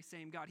the very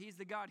same God. He's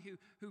the God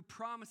who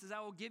promises,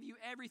 I will give you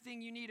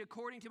everything you need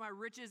according to my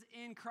riches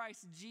in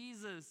Christ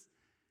Jesus.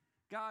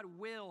 God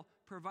will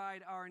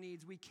provide our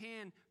needs. We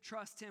can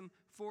trust him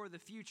for the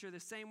future. The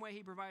same way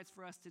he provides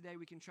for us today,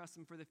 we can trust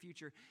him for the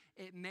future.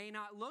 It may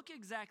not look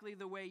exactly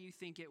the way you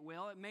think it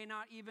will. It may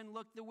not even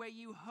look the way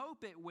you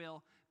hope it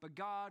will. But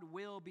God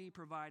will be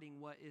providing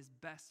what is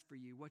best for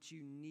you, what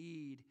you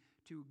need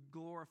to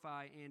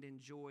glorify and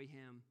enjoy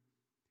him.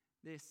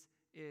 This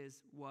is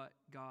what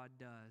God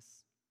does.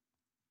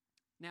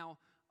 Now,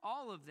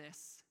 all of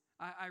this,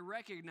 I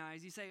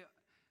recognize, you say,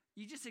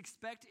 you just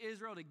expect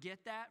Israel to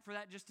get that, for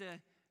that just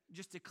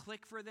to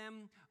click for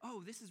them?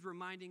 Oh, this is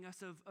reminding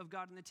us of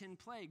God in the 10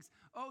 plagues.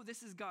 Oh,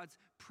 this is God's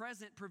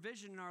present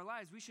provision in our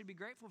lives. We should be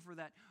grateful for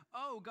that.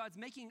 Oh, God's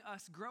making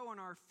us grow in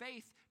our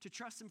faith to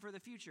trust him for the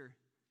future.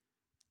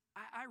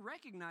 I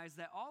recognize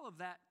that all of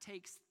that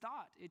takes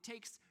thought. It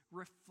takes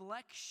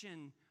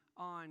reflection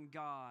on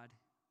God.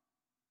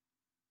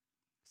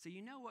 So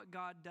you know what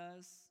God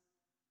does?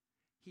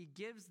 He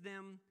gives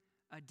them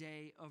a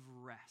day of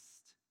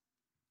rest.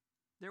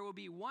 There will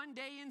be one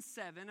day in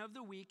 7 of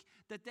the week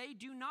that they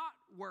do not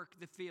work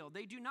the field.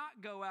 They do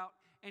not go out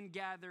and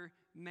gather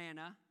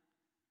manna.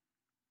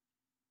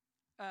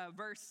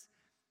 Verse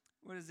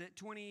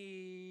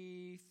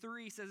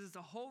 23 says it's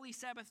a holy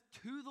Sabbath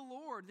to the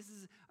Lord. This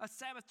is a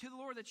Sabbath to the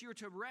Lord that you are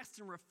to rest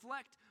and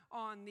reflect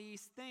on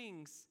these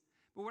things.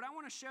 But what I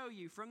want to show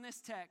you from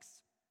this text,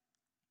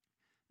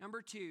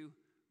 number 2,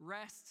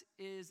 rest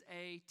is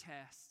a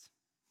test.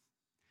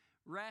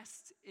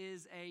 Rest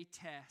is a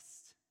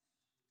test.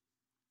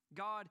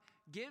 God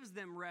gives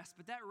them rest,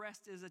 but that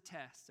rest is a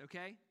test,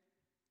 okay?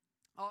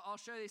 I'll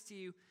show this to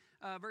you,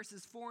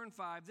 verses 4 and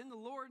 5. Then the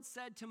Lord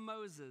said to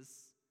Moses,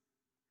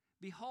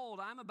 behold,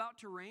 I am about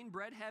to rain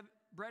bread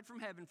from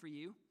heaven for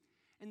you,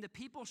 and the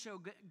people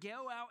shall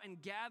go out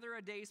and gather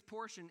a day's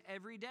portion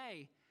every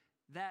day,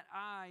 that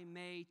I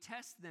may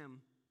test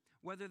them,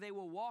 whether they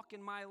will walk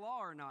in my law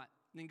or not.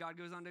 And then God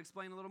goes on to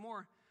explain a little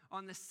more.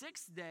 On the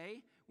 6th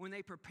day, when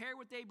they prepare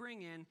what they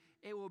bring in,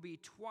 it will be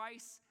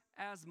twice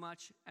as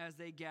much as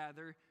they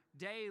gather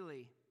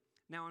daily.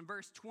 Now in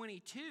verse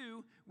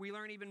 22, we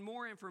learn even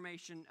more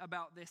information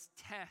about this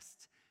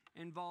test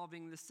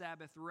involving the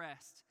Sabbath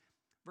rest.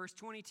 Verse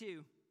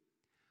 22,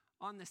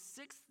 on the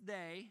 6th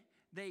day,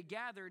 they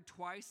gathered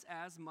twice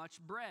as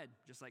much bread,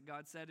 just like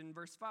God said in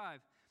verse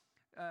 5,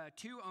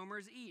 2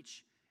 omers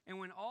each. And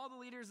when all the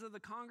leaders of the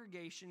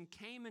congregation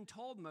came and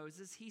told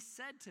Moses, he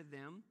said to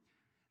them,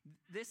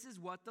 this is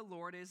what the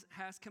Lord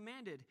has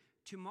commanded.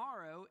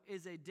 Tomorrow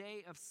is a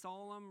day of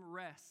solemn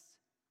rest,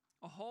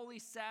 a holy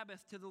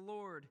Sabbath to the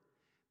Lord.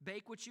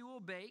 Bake what you will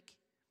bake,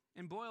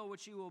 and boil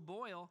what you will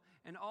boil,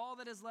 and all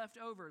that is left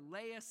over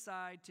lay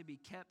aside to be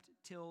kept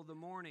till the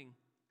morning.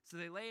 So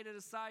they laid it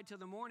aside till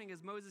the morning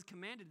as Moses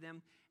commanded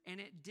them, and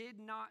it did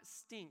not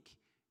stink,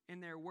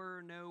 and there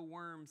were no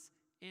worms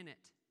in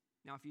it.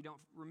 Now, if you don't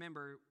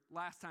remember,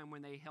 last time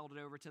when they held it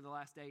over to the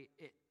last day,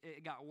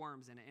 it got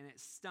worms in it, and it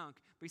stunk.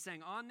 But he's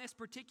saying, on this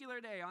particular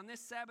day, on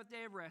this Sabbath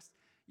day of rest,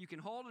 you can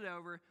hold it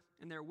over,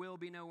 and there will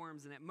be no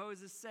worms in it.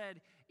 Moses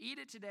said, eat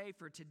it today,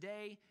 for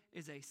today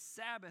is a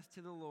Sabbath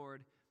to the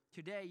Lord.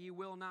 Today you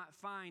will not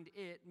find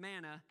it,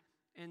 manna,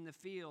 in the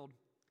field.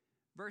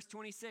 Verse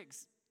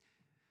 26,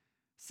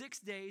 6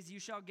 days you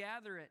shall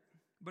gather it,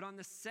 but on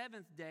the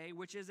 7th day,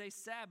 which is a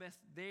Sabbath,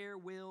 there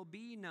will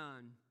be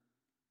none.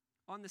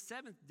 On the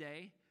 7th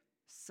day,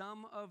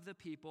 some of the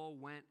people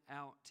went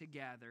out to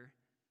gather,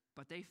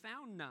 but they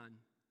found none.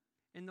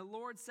 And the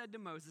Lord said to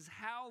Moses,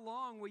 how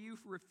long will you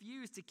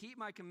refuse to keep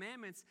my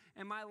commandments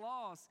and my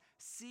laws?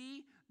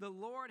 See, the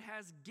Lord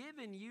has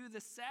given you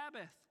the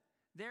Sabbath.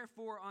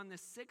 Therefore, on the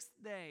 6th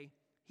day,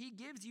 he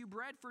gives you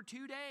bread for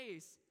 2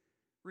 days.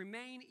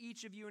 Remain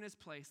each of you in his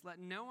place. Let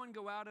no one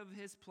go out of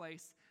his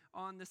place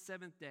on the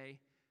 7th day.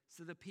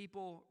 So the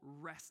people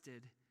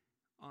rested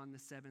on the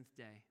 7th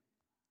day.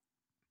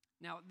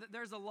 Now,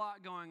 there's a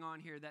lot going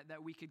on here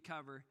that we could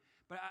cover,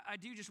 but I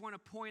do just want to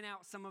point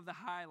out some of the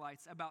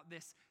highlights about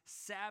this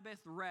Sabbath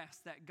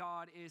rest that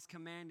God is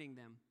commanding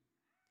them.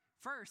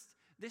 First,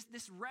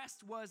 this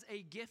rest was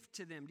a gift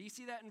to them. Do you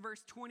see that in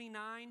verse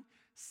 29?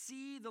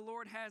 See, the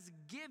Lord has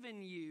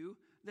given you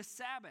the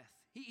Sabbath.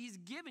 He's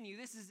given you.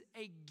 This is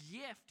a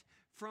gift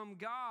from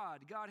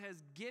God. God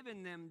has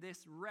given them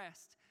this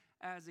rest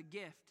as a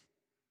gift.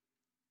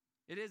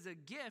 It is a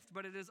gift,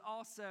 but it is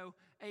also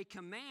a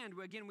command.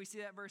 Again, we see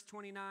that verse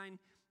 29,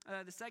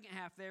 the second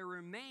half there.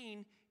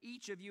 Remain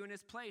each of you in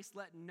his place.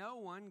 Let no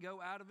one go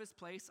out of his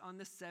place on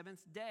the 7th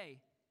day.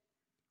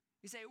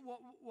 You say,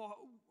 well,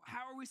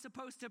 how are we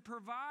supposed to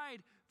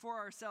provide for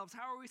ourselves?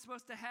 How are we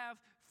supposed to have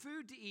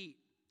food to eat?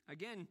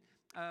 Again,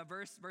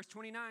 Verse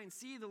 29,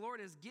 see, the Lord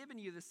has given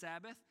you the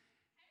Sabbath.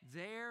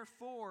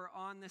 Therefore,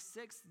 on the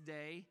sixth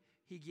day,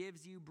 he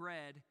gives you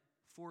bread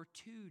for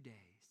 2 days.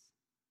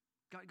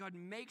 God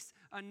makes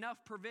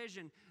enough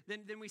provision.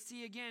 Then we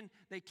see again,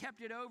 they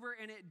kept it over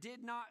and it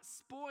did not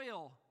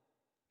spoil.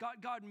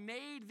 God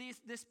made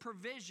this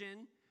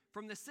provision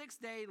from the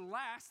sixth day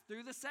last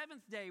through the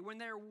seventh day when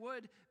there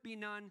would be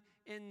none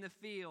in the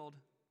field.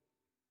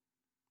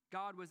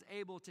 God was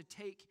able to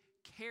take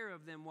care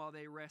of them while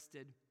they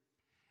rested.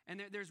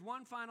 And there's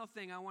one final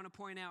thing I want to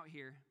point out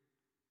here.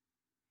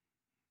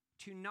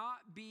 To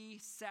not be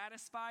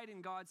satisfied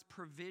in God's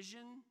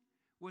provision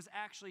was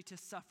actually to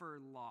suffer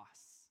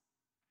loss.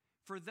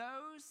 For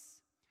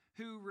those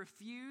who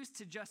refused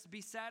to just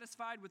be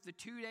satisfied with the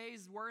 2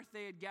 days' worth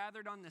they had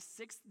gathered on the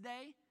sixth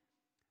day,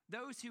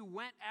 those who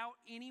went out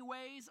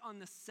anyways on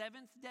the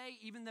seventh day,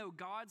 even though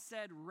God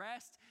said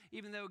rest,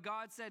 even though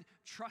God said,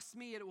 trust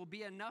me, it will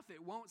be enough,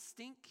 it won't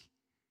stink,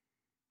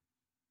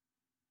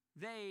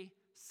 they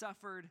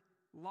suffered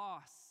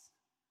loss.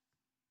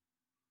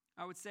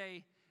 I would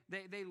say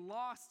they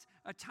lost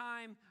a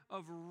time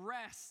of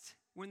rest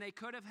when they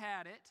could have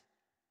had it,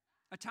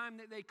 a time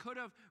that they could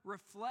have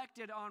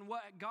reflected on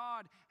what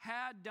God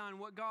had done,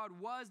 what God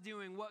was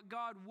doing, what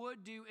God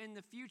would do in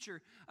the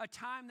future, a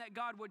time that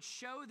God would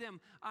show them,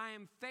 I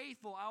am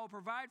faithful, I will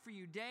provide for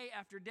you day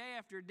after day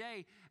after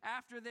day.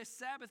 After this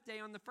Sabbath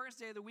day, on the first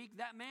day of the week,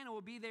 that manna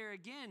will be there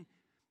again.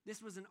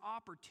 This was an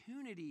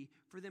opportunity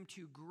for them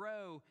to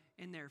grow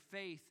in their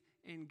faith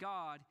in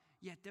God.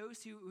 Yet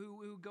those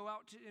who go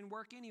out and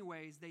work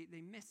anyways,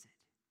 they miss it.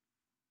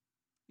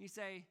 You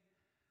say,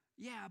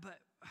 yeah, but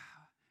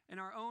in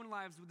our own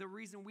lives, the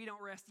reason we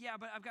don't rest, yeah,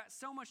 but I've got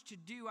so much to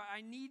do.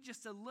 I need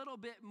just a little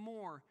bit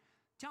more.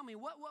 Tell me,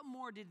 what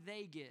more did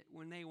they get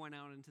when they went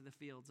out into the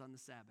fields on the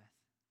Sabbath?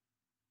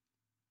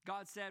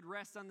 God said,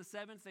 rest on the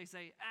seventh. They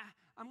say,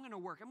 I'm going to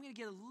work. I'm going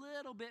to get a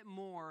little bit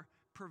more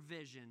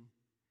provision.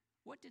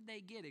 What did they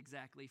get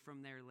exactly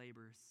from their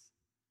labors?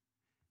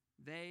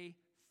 They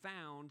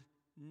found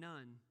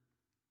none.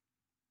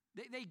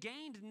 They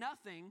gained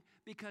nothing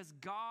because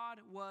God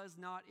was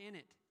not in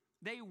it.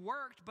 They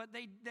worked, but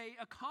they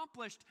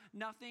accomplished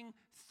nothing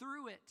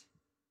through it.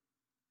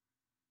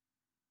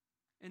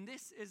 And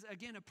this is,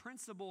 again, a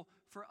principle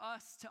for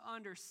us to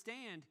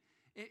understand.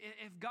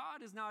 If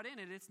God is not in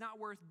it, it's not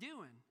worth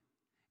doing.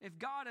 If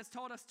God has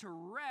told us to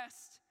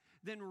rest,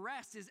 then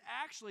rest is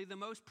actually the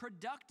most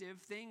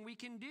productive thing we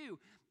can do.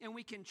 And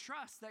we can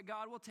trust that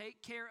God will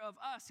take care of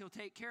us. He'll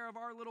take care of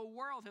our little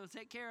world. He'll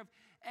take care of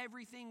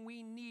everything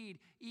we need,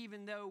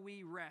 even though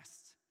we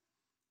rest.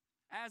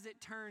 As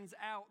it turns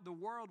out, the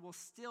world will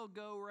still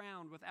go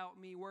around without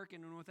me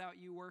working and without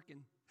you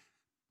working.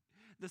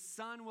 The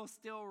sun will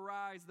still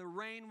rise. The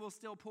rain will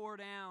still pour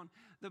down.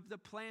 The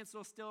plants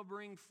will still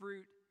bring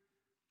fruit.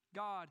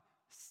 God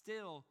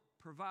still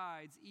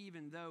provides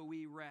even though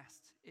we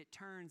rest. It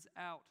turns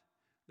out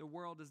the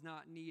world does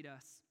not need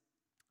us.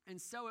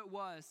 And so it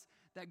was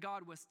that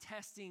God was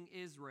testing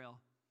Israel.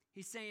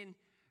 He's saying,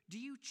 do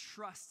you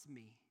trust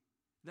me?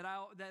 That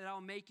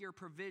I'll make your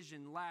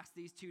provision last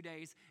these 2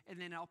 days, and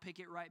then I'll pick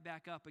it right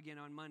back up again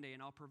on Monday,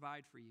 and I'll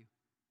provide for you.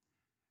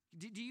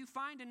 Do you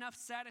find enough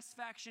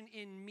satisfaction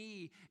in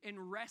me, in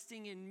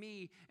resting in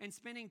me, and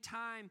spending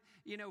time,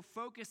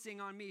 focusing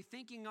on me,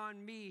 thinking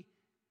on me?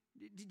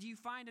 Do you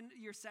find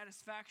your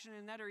satisfaction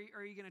in that, or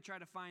are you going to try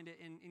to find it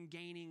in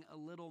gaining a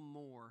little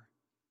more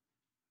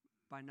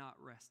by not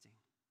resting?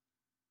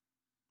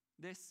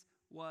 This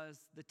was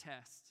the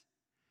test.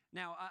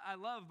 Now, I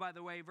love, by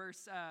the way,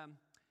 verse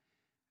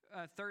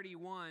 30.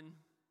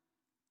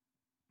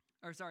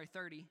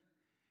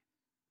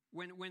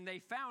 When they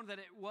found that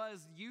it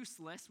was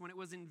useless, when it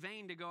was in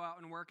vain to go out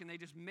and work and they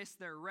just missed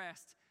their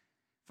rest,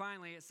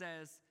 finally it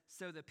says,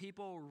 so the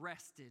people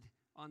rested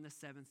on the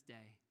seventh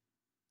day.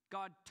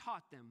 God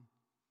taught them.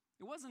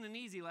 It wasn't an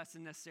easy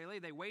lesson necessarily.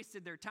 They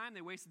wasted their time,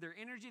 they wasted their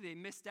energy, they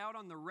missed out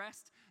on the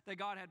rest that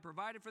God had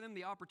provided for them,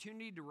 the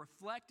opportunity to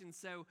reflect and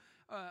so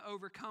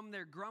overcome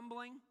their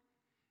grumbling.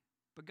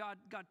 But God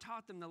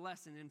taught them the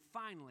lesson, and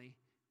finally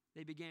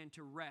they began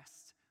to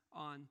rest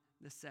on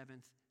the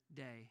seventh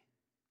day.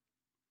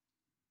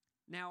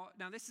 Now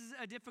this is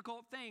a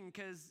difficult thing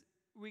because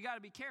we got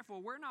to be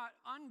careful. We're not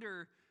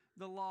under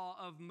the law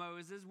of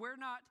Moses. We're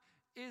not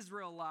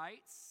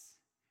Israelites.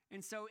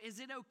 And so is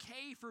it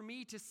okay for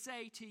me to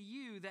say to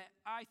you that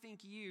I think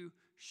you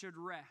should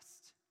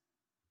rest?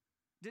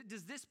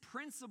 Does this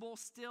principle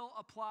still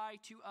apply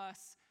to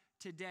us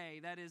today?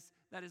 That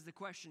is the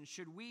question.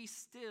 Should we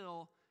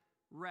still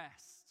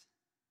rest?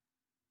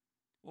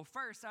 Well,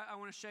 first, I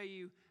want to show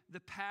you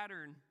the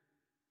pattern.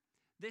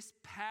 This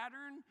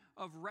pattern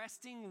of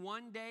resting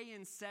 1 day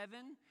in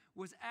 7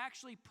 was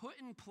actually put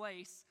in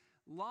place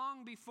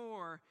long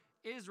before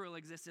Israel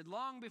existed,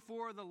 long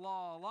before the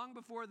law, long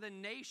before the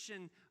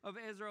nation of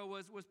Israel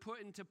was put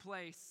into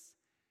place.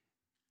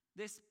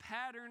 This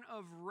pattern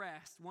of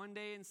rest, 1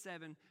 day in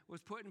 7,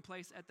 was put in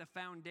place at the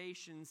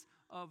foundations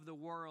of the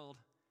world.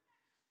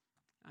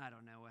 I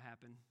don't know what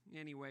happened.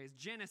 Anyways,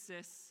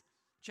 Genesis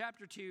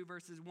chapter 2,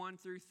 verses 1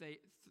 through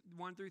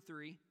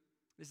 3.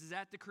 This is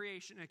at the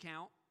creation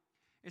account.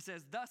 It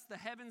says, "Thus the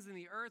heavens and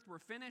the earth were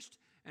finished,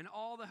 and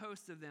all the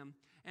hosts of them.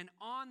 And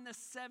on the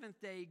seventh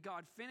day,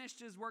 God finished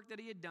his work that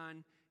he had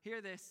done."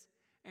 Hear this.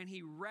 "And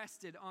he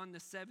rested on the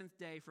seventh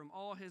day from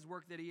all his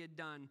work that he had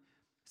done.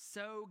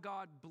 So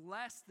God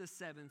blessed the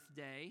seventh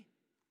day,"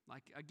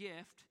 like a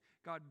gift.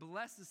 "God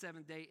blessed the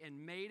seventh day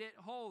and made it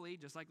holy,"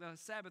 just like the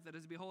Sabbath that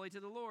is to be holy to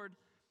the Lord,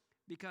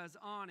 "because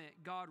on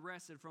it God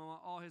rested from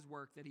all his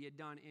work that he had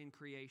done in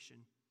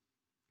creation."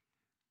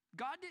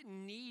 God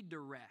didn't need to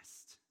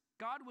rest.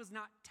 God was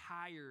not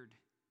tired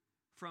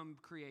from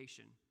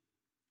creation.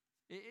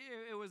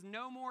 It was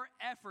no more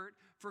effort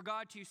for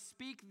God to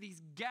speak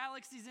these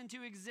galaxies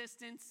into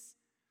existence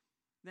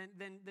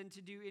than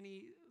to do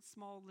any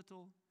small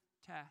little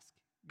task.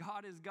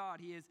 God is God.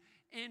 He is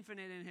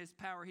infinite in his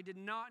power. He did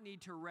not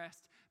need to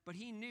rest, but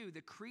he knew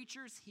the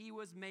creatures he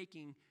was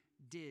making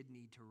did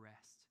need to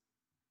rest.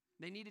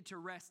 They needed to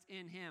rest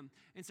in him.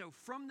 And so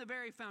from the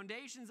very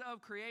foundations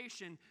of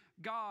creation,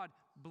 God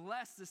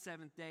blessed the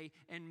seventh day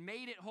and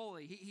made it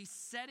holy. He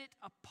set it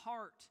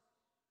apart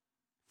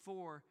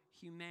for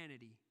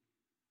humanity.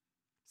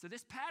 So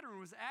this pattern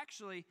was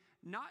actually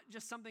not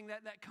just something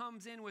that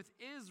comes in with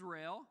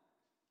Israel.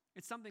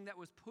 It's something that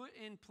was put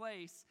in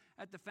place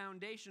at the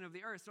foundation of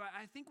the earth. So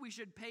I think we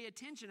should pay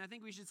attention. I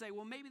think we should say,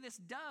 well, maybe this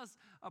does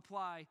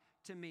apply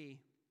to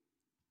me.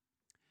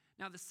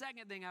 Now, the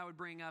second thing I would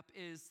bring up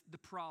is the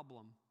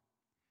problem.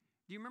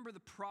 Do you remember the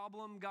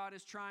problem God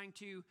is trying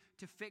to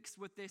fix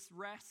with this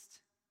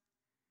rest?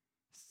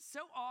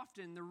 So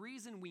often, the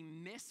reason we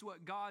miss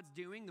what God's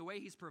doing, the way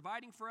he's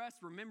providing for us,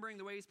 remembering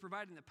the way he's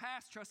provided in the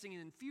past, trusting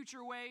in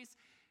future ways,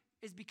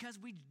 is because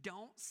we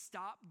don't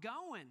stop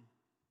going.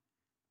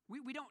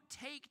 We don't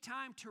take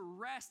time to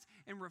rest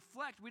and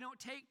reflect. We don't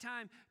take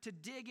time to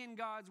dig in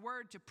God's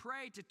word, to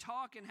pray, to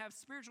talk, and have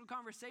spiritual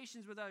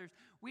conversations with others.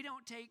 We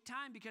don't take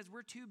time because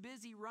we're too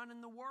busy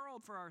running the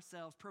world for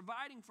ourselves,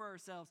 providing for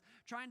ourselves,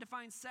 trying to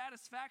find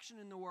satisfaction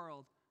in the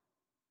world.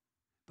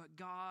 But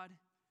God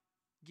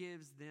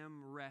gives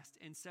them rest.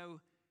 And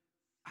so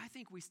I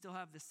think we still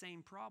have the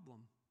same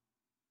problem.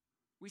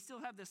 We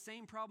still have the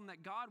same problem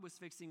that God was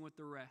fixing with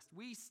the rest.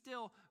 We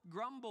still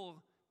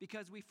grumble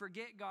because we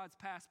forget God's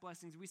past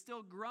blessings. We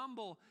still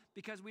grumble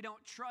because we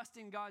don't trust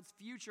in God's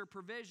future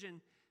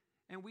provision.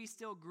 And we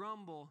still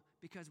grumble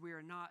because we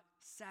are not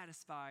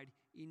satisfied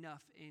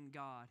enough in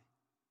God.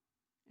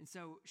 And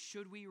so,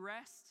 should we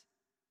rest?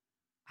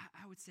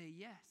 I would say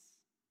yes.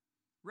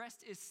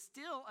 Rest is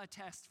still a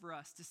test for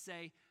us to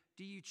say,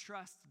 do you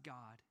trust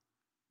God?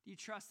 Do you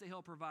trust that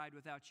he'll provide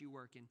without you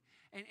working?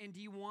 And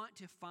do you want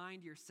to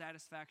find your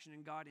satisfaction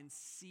in God and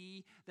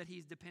see that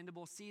he's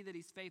dependable, see that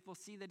he's faithful,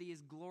 see that he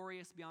is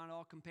glorious beyond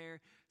all compare,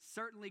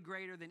 certainly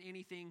greater than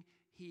anything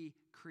he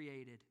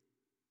created?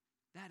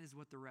 That is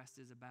what the rest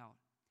is about.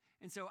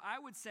 And so I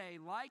would say,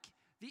 like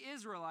the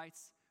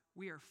Israelites,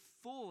 we are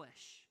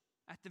foolish,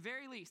 at the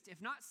very least,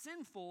 if not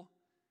sinful,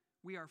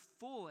 we are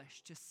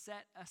foolish to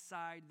set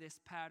aside this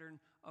pattern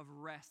of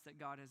rest that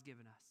God has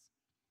given us.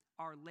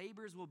 Our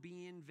labors will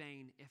be in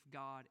vain if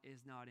God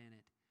is not in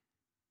it.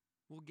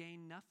 We'll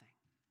gain nothing,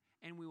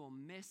 and we will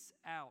miss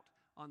out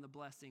on the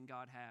blessing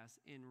God has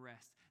in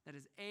rest that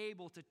is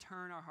able to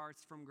turn our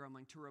hearts from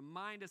grumbling, to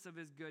remind us of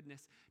his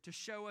goodness, to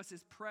show us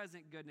his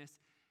present goodness,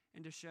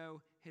 and to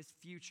show his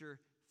future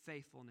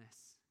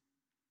faithfulness.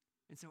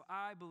 And so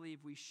I believe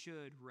we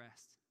should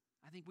rest.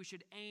 I think we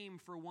should aim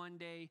for one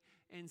day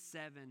in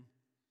 7,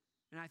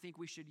 and I think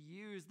we should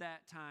use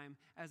that time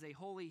as a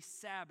holy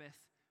Sabbath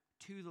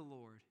to the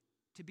Lord,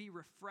 to be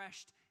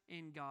refreshed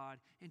in God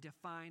and to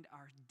find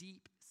our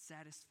deep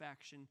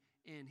satisfaction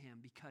in him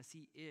because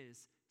he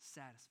is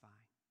satisfying.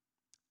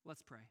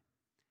 Let's pray.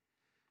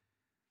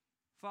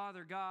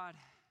 Father God,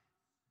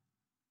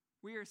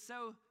 we are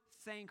so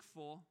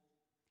thankful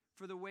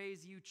for the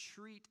ways you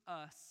treat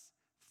us,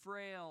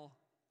 frail,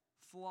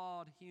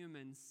 flawed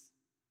humans.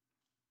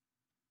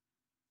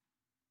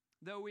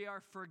 Though we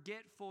are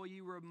forgetful,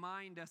 you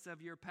remind us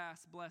of your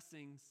past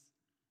blessings.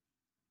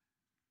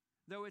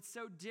 Though it's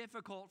so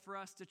difficult for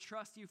us to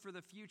trust you for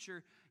the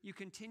future, you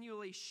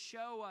continually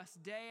show us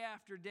day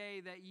after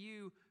day that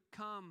you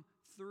come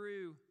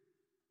through,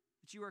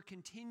 that you are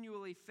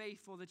continually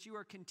faithful, that you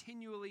are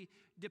continually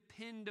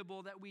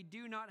dependable, that we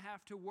do not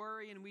have to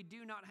worry and we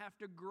do not have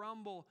to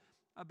grumble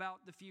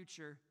about the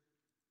future.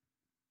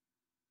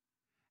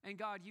 And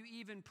God, you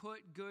even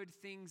put good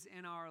things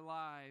in our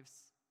lives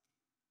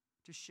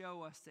to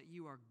show us that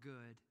you are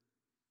good,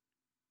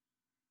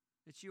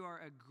 that you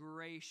are a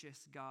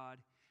gracious God,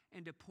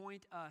 and to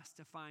point us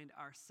to find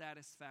our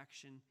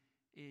satisfaction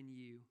in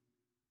you.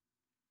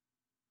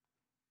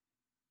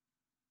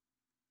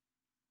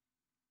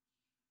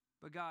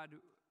 But God,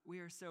 we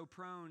are so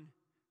prone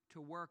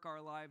to work our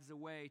lives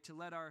away, to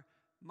let our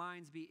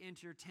minds be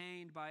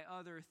entertained by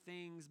other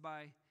things,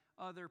 by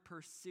other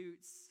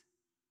pursuits.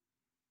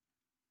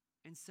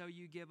 And so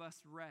you give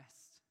us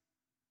rest.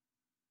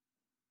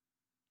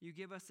 You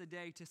give us a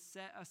day to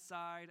set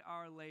aside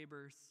our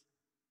labors,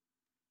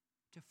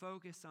 to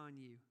focus on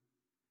you,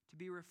 to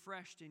be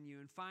refreshed in you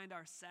and find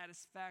our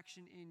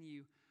satisfaction in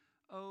you.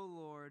 Oh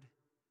Lord,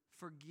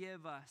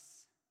 forgive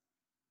us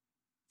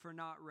for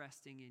not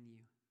resting in you.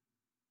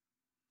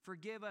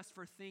 Forgive us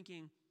for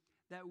thinking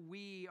that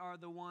we are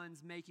the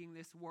ones making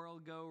this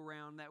world go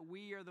round, that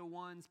we are the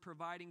ones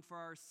providing for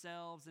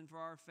ourselves and for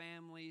our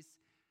families.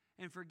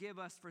 And forgive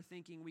us for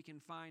thinking we can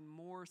find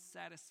more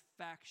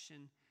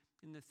satisfaction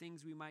in the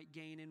things we might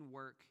gain in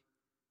work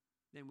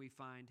than we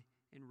find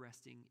in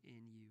resting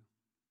in you.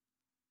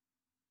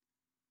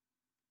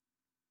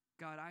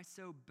 God, I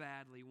so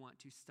badly want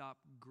to stop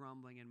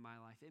grumbling in my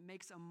life. It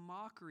makes a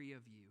mockery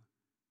of you.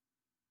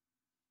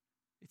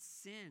 It's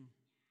sin.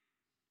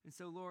 And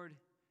so, Lord,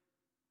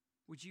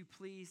 would you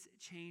please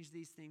change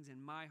these things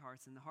in my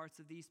hearts and the hearts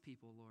of these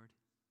people, Lord,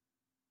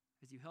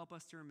 as you help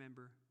us to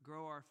remember,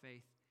 grow our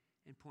faith,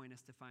 and point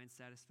us to find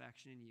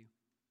satisfaction in you.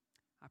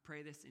 I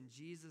pray this in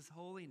Jesus'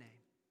 holy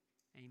name.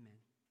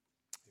 Amen.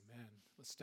 Amen. Let's